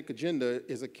academic agenda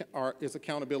is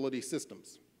accountability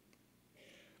systems.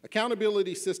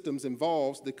 Accountability systems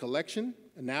involves the collection,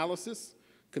 analysis,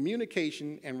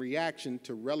 communication, and reaction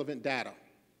to relevant data.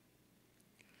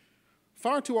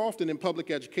 Far too often in public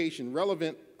education,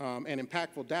 relevant and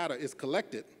impactful data is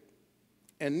collected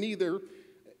and neither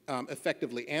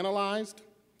effectively analyzed,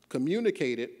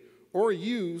 communicated, or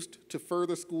used to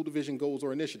further school division goals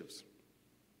or initiatives.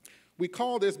 We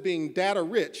call this being data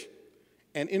rich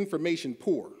and information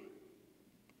poor.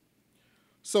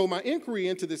 So my inquiry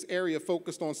into this area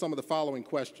focused on some of the following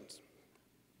questions.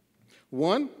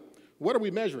 1, what are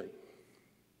we measuring?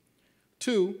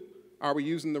 2, are we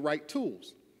using the right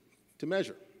tools to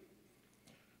measure?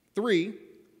 3,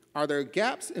 are there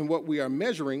gaps in what we are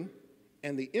measuring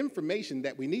and the information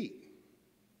that we need?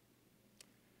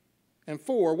 And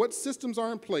 4, what systems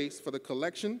are in place for the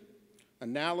collection,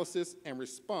 analysis, and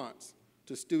response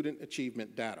to student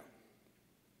achievement data?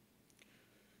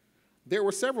 There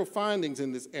were several findings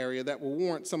in this area that will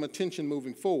warrant some attention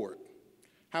moving forward.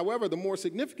 However, the more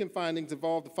significant findings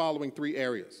involve the following 3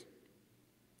 areas.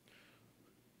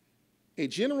 A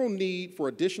general need for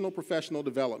additional professional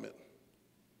development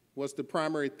was the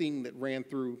primary theme that ran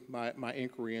through my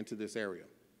inquiry into this area.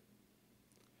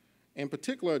 In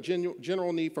particular, a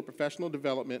general need for professional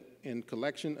development in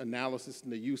collection, analysis,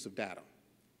 and the use of data.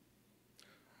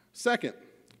 Second,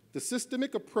 the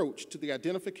systemic approach to the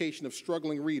identification of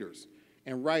struggling readers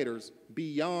and writers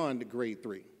beyond grade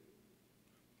 3.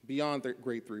 Beyond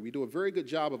grade 3. We do a very good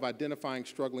job of identifying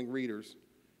struggling readers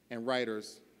and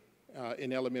writers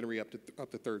in elementary up to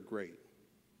 3rd grade.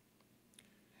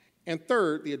 And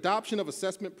third, the adoption of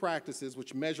assessment practices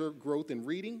which measure growth in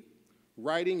reading,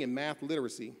 writing, and math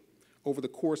literacy over the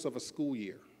course of a school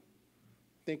year.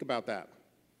 Think about that.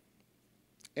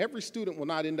 Every student will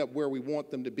not end up where we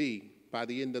want them to be by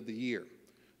the end of the year,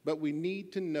 but we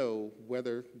need to know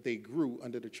whether they grew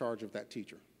under the charge of that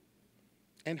teacher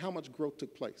and how much growth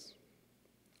took place.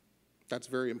 That's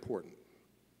very important.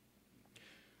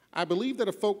 I believe that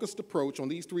a focused approach on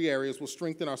these 3 areas will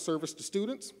strengthen our service to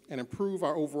students and improve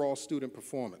our overall student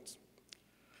performance.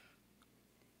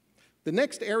 The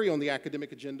next area on the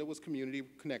academic agenda was community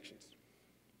connections.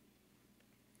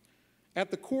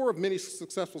 At the core of many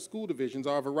successful school divisions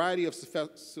are a variety of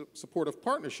supportive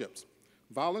partnerships,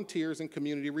 volunteers, and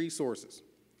community resources.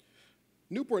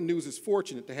 Newport News is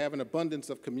fortunate to have an abundance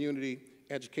of community,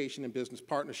 education, and business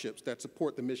partnerships that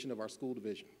support the mission of our school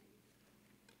division.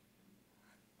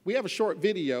 We have a short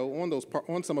video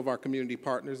on some of our community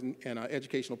partners and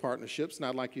educational partnerships, and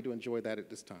I'd like you to enjoy that at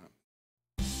this time.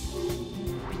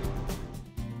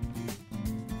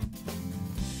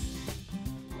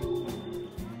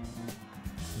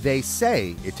 They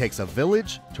say it takes a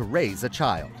village to raise a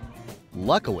child.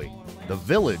 Luckily, the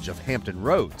village of Hampton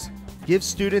Roads gives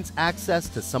students access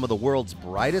to some of the world's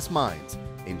brightest minds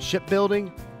in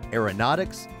shipbuilding,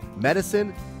 aeronautics,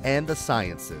 medicine, and the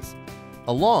sciences,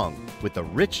 along with the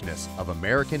richness of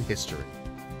American history.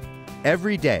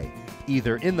 Every day,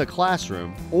 either in the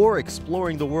classroom or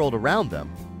exploring the world around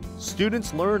them,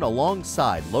 students learn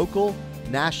alongside local,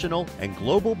 national, and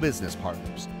global business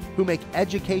partners who make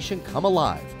education come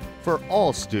alive for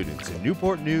all students in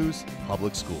Newport News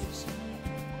Public Schools.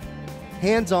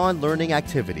 Hands-on learning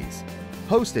activities,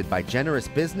 hosted by generous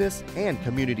business and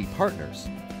community partners,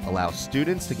 allow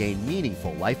students to gain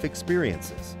meaningful life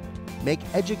experiences, make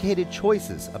educated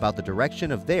choices about the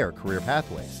direction of their career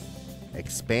pathways,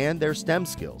 expand their STEM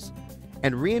skills,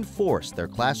 and reinforce their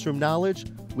classroom knowledge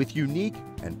with unique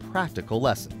and practical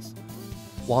lessons.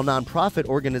 While nonprofit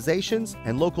organizations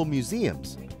and local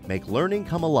museums make learning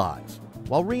come alive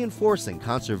while reinforcing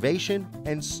conservation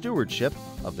and stewardship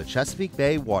of the Chesapeake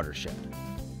Bay watershed.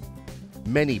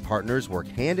 Many partners work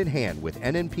hand in hand with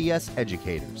NNPS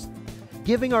educators,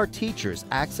 giving our teachers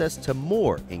access to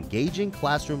more engaging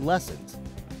classroom lessons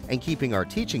and keeping our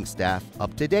teaching staff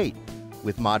up to date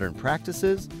with modern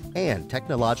practices and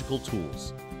technological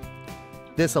tools.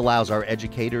 This allows our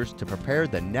educators to prepare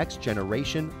the next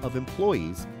generation of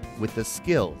employees with the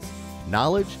skills,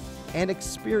 knowledge, and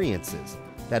experiences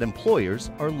that employers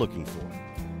are looking for.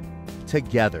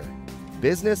 Together,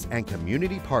 business and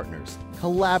community partners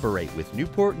collaborate with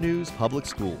Newport News Public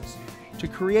Schools to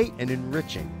create an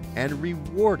enriching and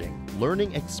rewarding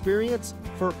learning experience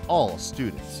for all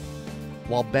students,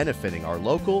 while benefiting our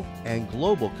local and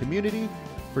global community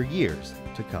for years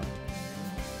to come.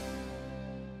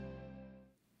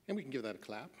 And we can give that a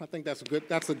clap. I think that's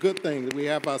a good thing that we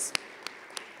have us.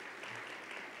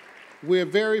 We're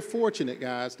very fortunate,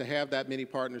 guys, to have that many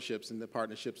partnerships, and the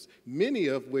partnerships, many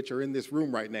of which are in this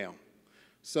room right now.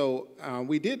 So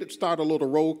we did start a little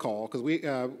roll call because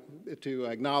to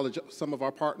acknowledge some of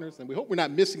our partners, and we hope we're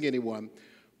not missing anyone.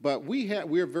 But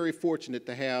we're very fortunate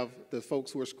to have the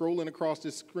folks who are scrolling across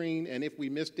this screen, and if we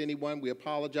missed anyone, we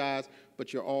apologize,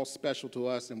 but you're all special to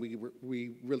us, and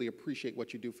we really appreciate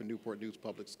what you do for Newport News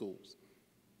Public Schools.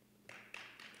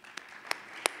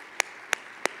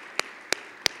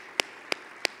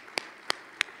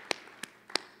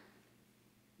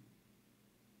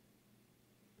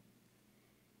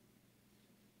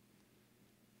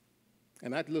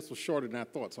 And that list was shorter than I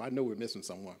thought, so I know we're missing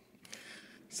someone.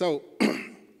 So,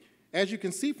 as you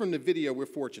can see from the video, we're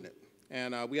fortunate,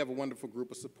 and we have a wonderful group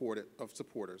of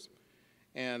supporters.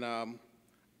 And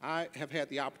I have had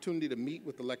the opportunity to meet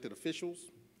with elected officials,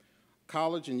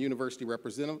 college and university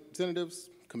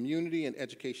representatives, community and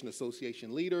education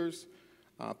association leaders,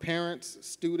 parents,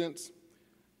 students,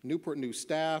 Newport News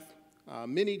staff.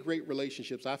 Many great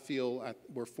relationships I feel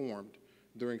were formed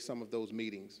during some of those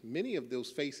meetings. Many of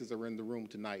those faces are in the room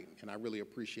tonight, and I really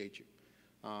appreciate you.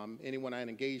 Anyone I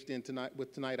engaged in tonight,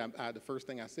 the first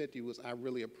thing I said to you was, I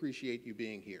really appreciate you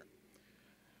being here.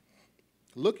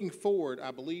 Looking forward,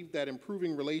 I believe that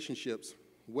improving relationships,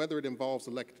 whether it involves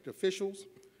elected officials,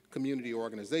 community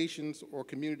organizations, or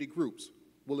community groups,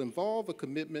 will involve a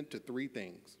commitment to three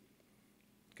things,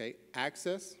 okay?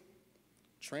 Access,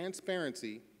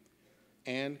 transparency,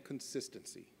 and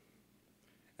consistency.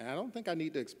 And I don't think I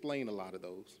need to explain a lot of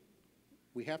those.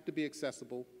 We have to be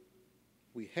accessible,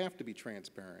 we have to be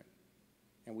transparent,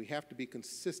 and we have to be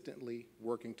consistently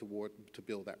working to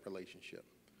build that relationship.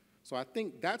 So I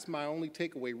think that's my only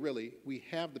takeaway, really. We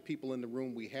have the people in the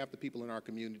room, we have the people in our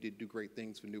community to do great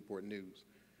things for Newport News.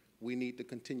 We need to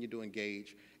continue to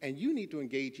engage, and you need to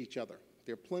engage each other.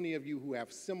 There are plenty of you who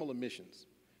have similar missions,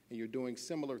 and you're doing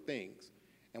similar things.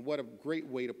 And what a great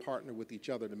way to partner with each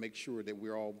other to make sure that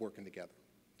we're all working together.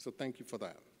 So thank you for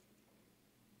that.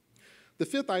 The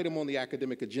fifth item on the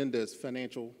academic agenda is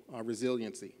financial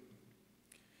resiliency.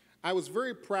 I was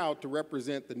very proud to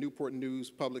represent the Newport News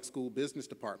Public School Business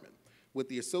Department with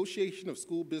the Association of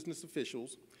School Business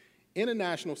Officials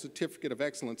International Certificate of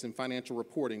Excellence in Financial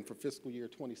Reporting for fiscal year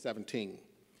 2017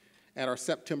 at our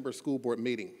September school board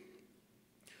meeting.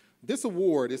 This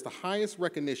award is the highest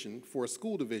recognition for a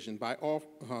school division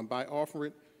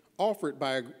offered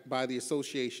by the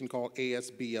association called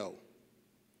ASBO.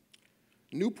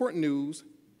 Newport News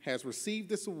has received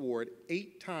this award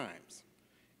 8 times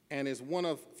and is one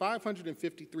of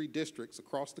 553 districts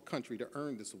across the country to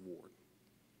earn this award.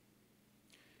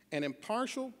 An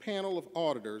impartial panel of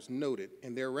auditors noted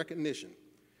in their recognition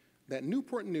that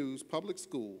Newport News Public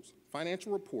Schools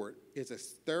financial report is a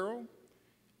thorough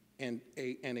and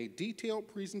a detailed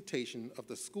presentation of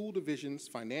the school division's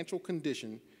financial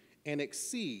condition and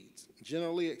exceeds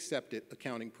generally accepted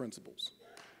accounting principles.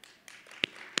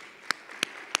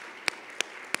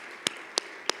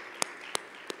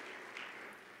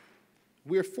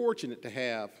 We're fortunate to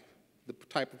have the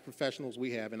type of professionals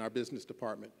we have in our business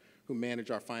department who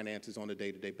manage our finances on a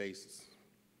day-to-day basis.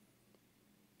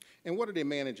 And what are they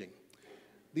managing?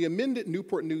 The amended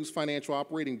Newport News financial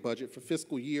operating budget for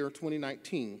fiscal year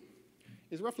 2019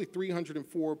 is roughly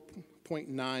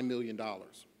 $304.9 million.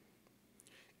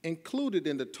 Included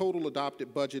in the total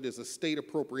adopted budget is a state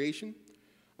appropriation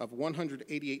of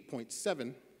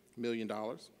 $188.7 million,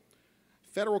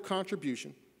 federal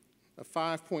contribution of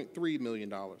 $5.3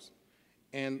 million,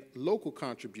 and local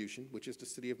contribution, which is the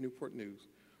City of Newport News,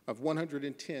 of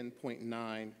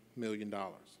 $110.9 million.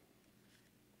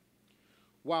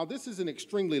 While this is an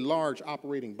extremely large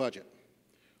operating budget,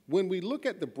 when we look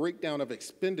at the breakdown of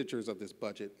expenditures of this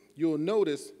budget, you'll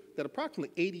notice that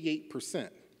approximately 88%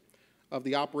 of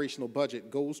the operational budget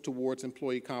goes towards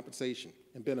employee compensation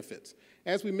and benefits.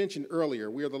 As we mentioned earlier,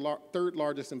 we are the third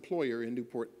largest employer in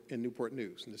Newport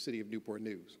News, in the City of Newport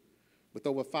News, with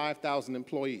over 5,000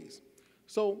 employees.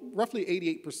 So roughly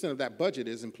 88% of that budget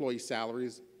is employee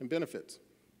salaries and benefits.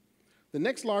 The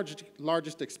next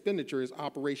largest expenditure is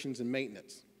operations and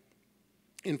maintenance.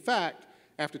 In fact,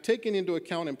 After taking into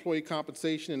account employee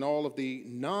compensation and all of the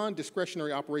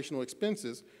non-discretionary operational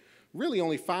expenses, really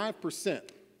only 5%,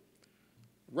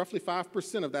 roughly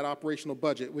 5% of that operational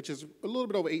budget, which is a little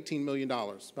bit over $18 million,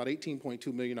 about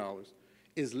 $18.2 million,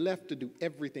 is left to do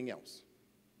everything else.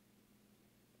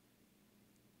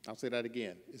 I'll say that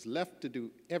again, is left to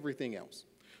do everything else.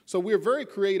 So we're very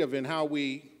creative in how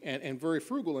we, and very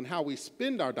frugal in how we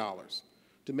spend our dollars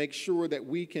to make sure that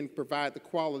we can provide the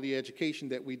quality education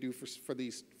that we do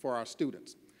for our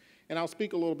students. And I'll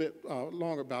speak a little bit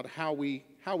longer about how we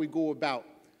go about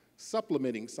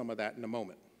supplementing some of that in a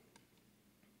moment.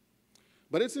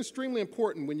 But it's extremely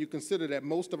important when you consider that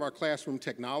most of our classroom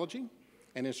technology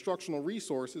and instructional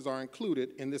resources are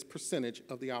included in this percentage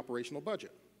of the operational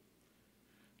budget.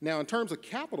 Now, in terms of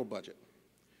capital budget,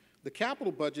 the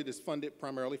capital budget is funded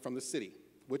primarily from the city,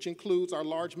 which includes our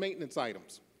large maintenance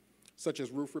items, such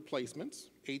as roof replacements,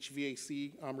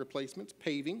 HVAC replacements,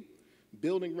 paving,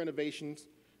 building renovations,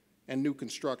 and new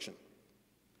construction.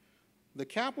 The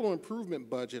capital improvement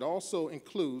budget also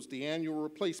includes the annual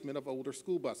replacement of older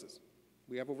school buses.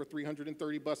 We have over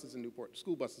 330 buses in Newport,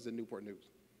 school buses in Newport News.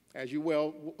 As you're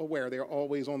well aware, they're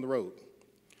always on the road.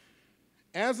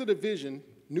 As a division,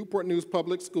 Newport News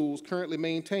Public Schools currently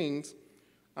maintains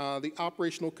the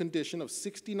operational condition of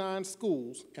 69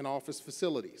 schools and office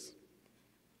facilities.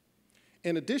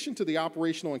 In addition to the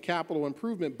operational and capital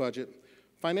improvement budget,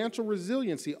 financial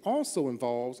resiliency also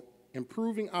involves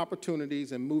improving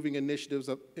opportunities and moving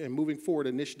forward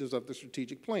initiatives of the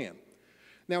strategic plan.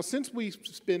 Now, since we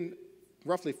spend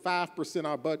roughly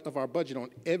 5% of our budget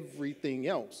on everything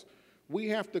else, we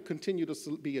have to continue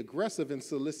to be aggressive in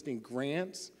soliciting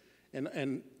grants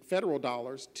and federal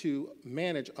dollars to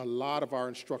manage a lot of our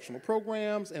instructional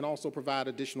programs and also provide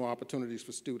additional opportunities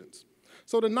for students.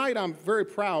 So tonight, I'm very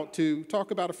proud to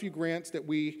talk about a few grants that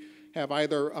we have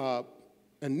either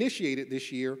initiated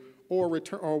this year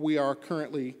or we are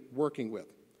currently working with.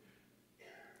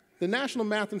 The National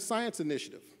Math and Science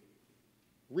Initiative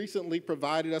recently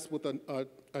provided us with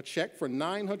a check for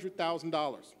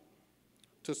 $900,000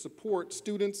 to support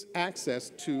students' access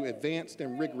to advanced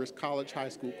and rigorous college high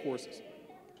school courses.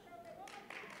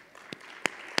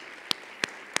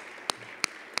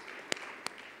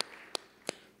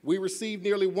 We received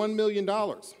nearly $1 million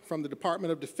from the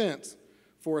Department of Defense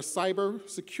for a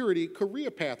cybersecurity career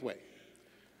pathway.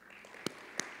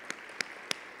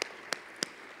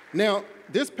 Now,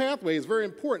 this pathway is very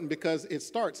important because it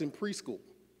starts in preschool.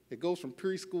 It goes from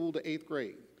preschool to 8th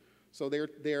grade. So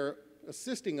they're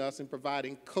assisting us in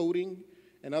providing coding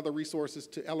and other resources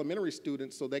to elementary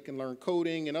students so they can learn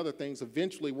coding and other things,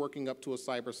 eventually working up to a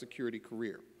cybersecurity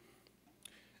career.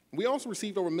 We also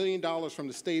received over $1 million from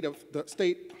the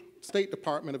State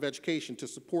Department of Education to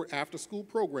support after-school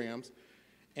programs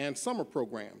and summer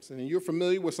programs. And you're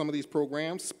familiar with some of these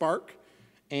programs, Spark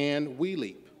and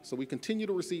WeLeap. So we continue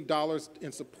to receive dollars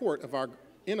in support of our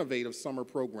innovative summer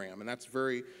program, and it's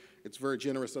very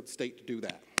generous of the state to do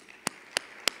that.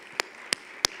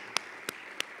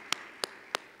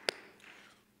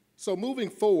 So moving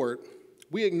forward,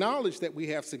 we acknowledge that we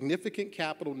have significant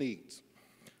capital needs,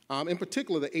 in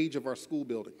particular the age of our school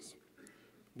buildings.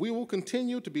 We will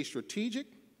continue to be strategic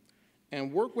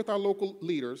and work with our local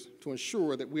leaders to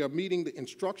ensure that we are meeting the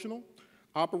instructional,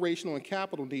 operational, and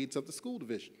capital needs of the school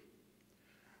division.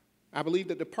 I believe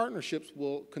that the partnerships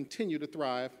will continue to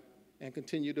thrive and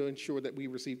continue to ensure that we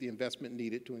receive the investment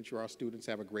needed to ensure our students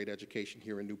have a great education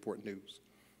here in Newport News.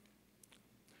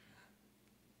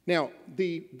 Now,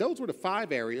 those were the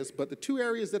 5 areas, but the 2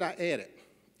 areas that I added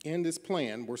in this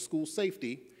plan were school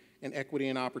safety and equity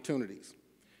and opportunities.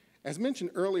 As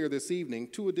mentioned earlier this evening,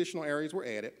 2 additional areas were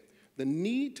added. The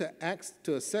need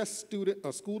to assess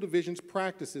school division's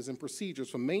practices and procedures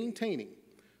for maintaining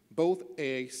both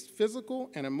a physical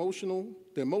and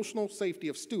the emotional safety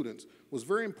of students was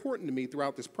very important to me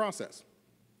throughout this process.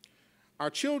 Our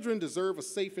children deserve a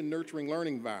safe and nurturing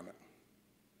learning environment.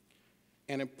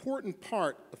 An important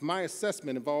part of my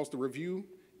assessment involves the review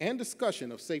and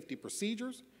discussion of safety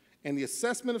procedures and the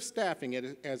assessment of staffing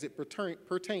as it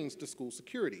pertains to school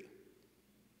security.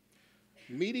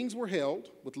 Meetings were held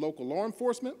with local law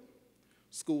enforcement,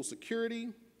 school security,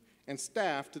 and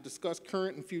staff to discuss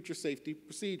current and future safety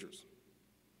procedures.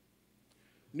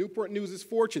 Newport News is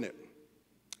fortunate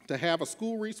to have a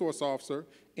school resource officer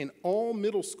in all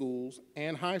middle schools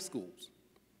and high schools.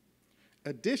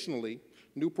 Additionally,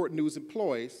 Newport News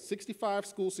employs 65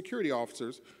 school security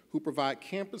officers who provide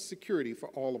campus security for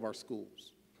all of our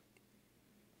schools.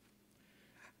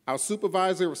 Our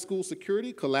supervisor of school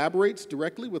security collaborates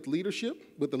directly with the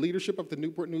leadership of the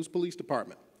Newport News Police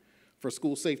Department for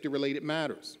school safety-related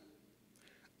matters.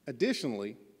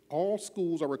 Additionally, all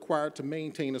schools are required to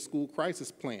maintain a school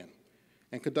crisis plan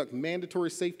and conduct mandatory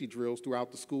safety drills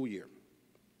throughout the school year.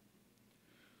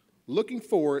 Looking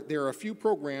forward, there are a few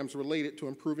programs related to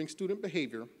improving student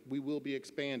behavior we will be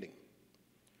expanding.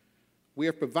 We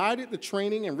have provided the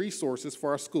training and resources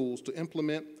for our schools to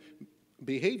implement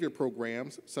behavior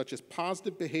programs such as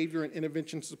Positive Behavior and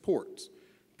Intervention Supports,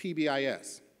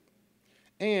 PBIS,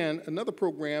 and another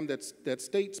program that's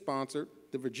state-sponsored,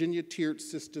 the Virginia Tiered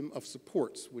System of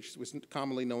Supports, which was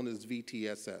commonly known as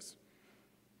VTSS.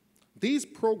 These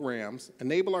programs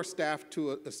enable our staff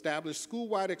to establish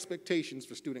school-wide expectations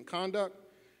for student conduct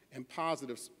and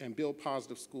build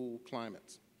positive school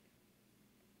climates.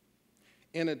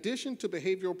 In addition to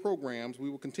behavioral programs, we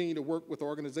will continue to work with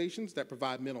organizations that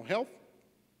provide mental health,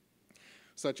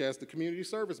 such as the Community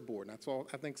Service Board. That's all.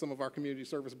 I think some of our Community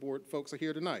Service Board folks are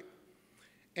here tonight,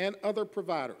 and other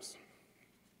providers.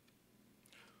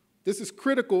 This is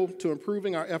critical to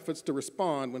improving our efforts to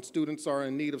respond when students are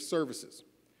in need of services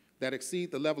that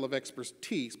exceed the level of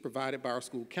expertise provided by our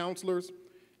school counselors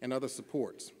and other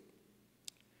supports.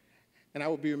 And I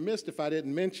would be remiss if I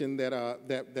didn't mention that,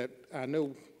 that I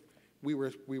know we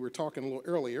were talking a little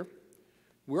earlier.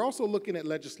 We're also looking at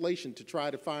legislation to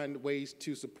try to find ways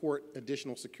to support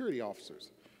additional security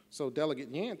officers. So Delegate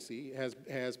Yancey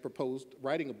has proposed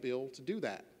writing a bill to do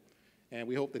that. And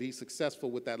we hope that he's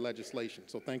successful with that legislation.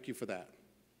 So thank you for that.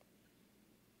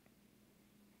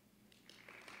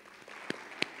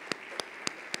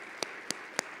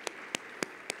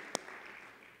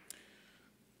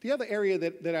 The other area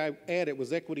that I added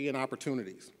was equity and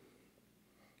opportunities.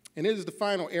 And it is the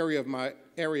final area of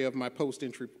my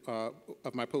post-entry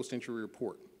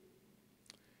report.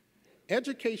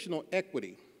 Educational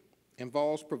equity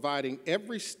involves providing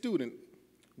every student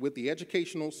with the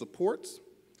educational supports,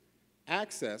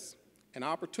 access, and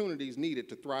opportunities needed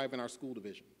to thrive in our school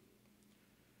division.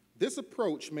 This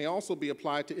approach may also be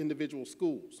applied to individual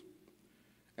schools,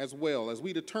 as well as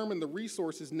we determine the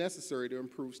resources necessary to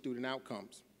improve student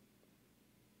outcomes.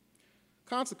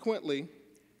 Consequently,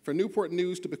 for Newport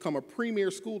News to become a premier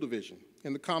school division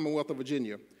in the Commonwealth of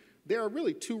Virginia, there are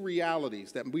really two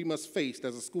realities that we must face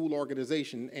as a school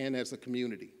organization and as a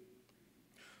community.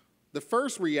 The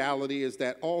first reality is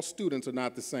that all students are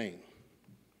not the same.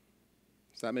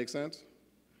 Does that make sense?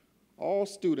 All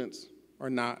students are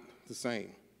not the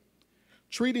same.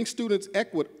 Treating students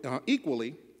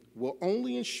equally will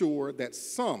only ensure that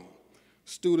some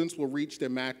students will reach their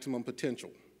maximum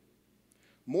potential.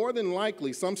 More than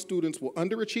likely, some students will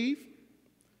underachieve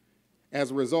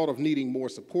as a result of needing more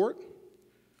support,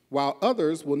 while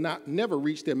others will never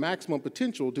reach their maximum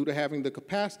potential due to having the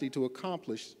capacity to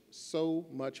accomplish so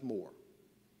much more.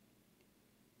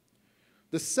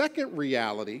 The second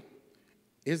reality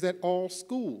is that all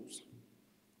schools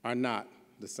are not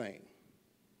the same.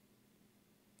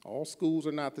 All schools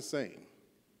are not the same.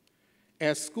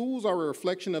 As schools are a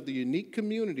reflection of the unique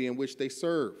community in which they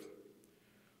serve,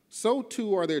 so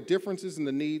too are there differences in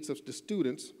the needs of the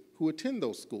students who attend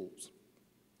those schools.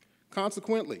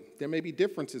 Consequently, there may be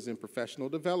differences in professional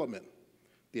development,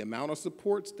 the amount of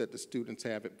supports that the students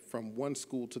have from one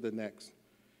school to the next,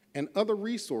 and other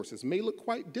resources may look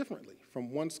quite differently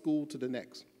from one school to the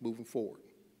next moving forward.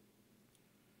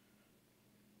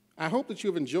 I hope that you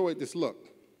have enjoyed this look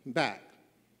back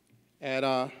at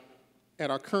our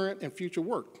current and future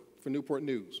work for Newport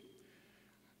News.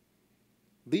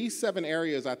 These 7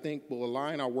 areas, I think, will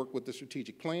align our work with the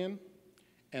strategic plan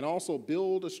and also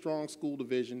build a strong school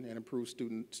division and improve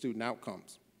student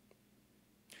outcomes.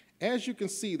 As you can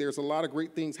see, there's a lot of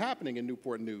great things happening in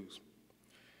Newport News,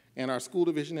 and our school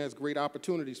division has great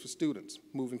opportunities for students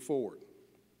moving forward.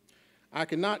 I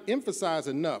cannot emphasize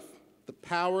enough the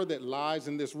power that lies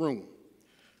in this room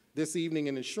this evening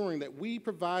in ensuring that we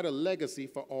provide a legacy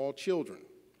for all children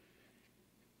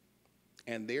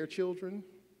and their children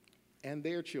and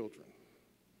their children,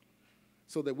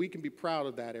 so that we can be proud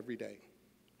of that every day.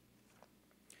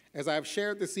 As I have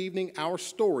shared this evening, our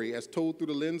story, as told through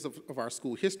the lens of our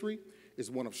school history,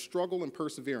 is one of struggle and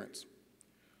perseverance,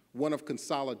 one of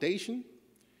consolidation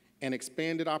and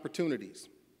expanded opportunities,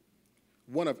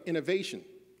 one of innovation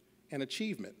and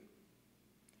achievement.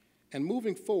 And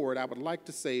moving forward, I would like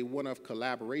to say one of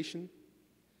collaboration,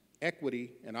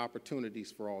 equity, and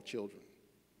opportunities for all children.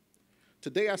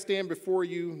 Today, I stand before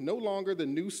you no longer the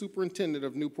new superintendent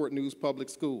of Newport News Public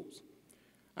Schools.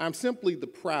 I'm simply the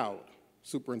proud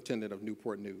superintendent of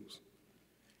Newport News.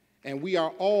 And we are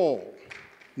all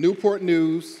Newport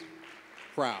News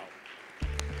proud.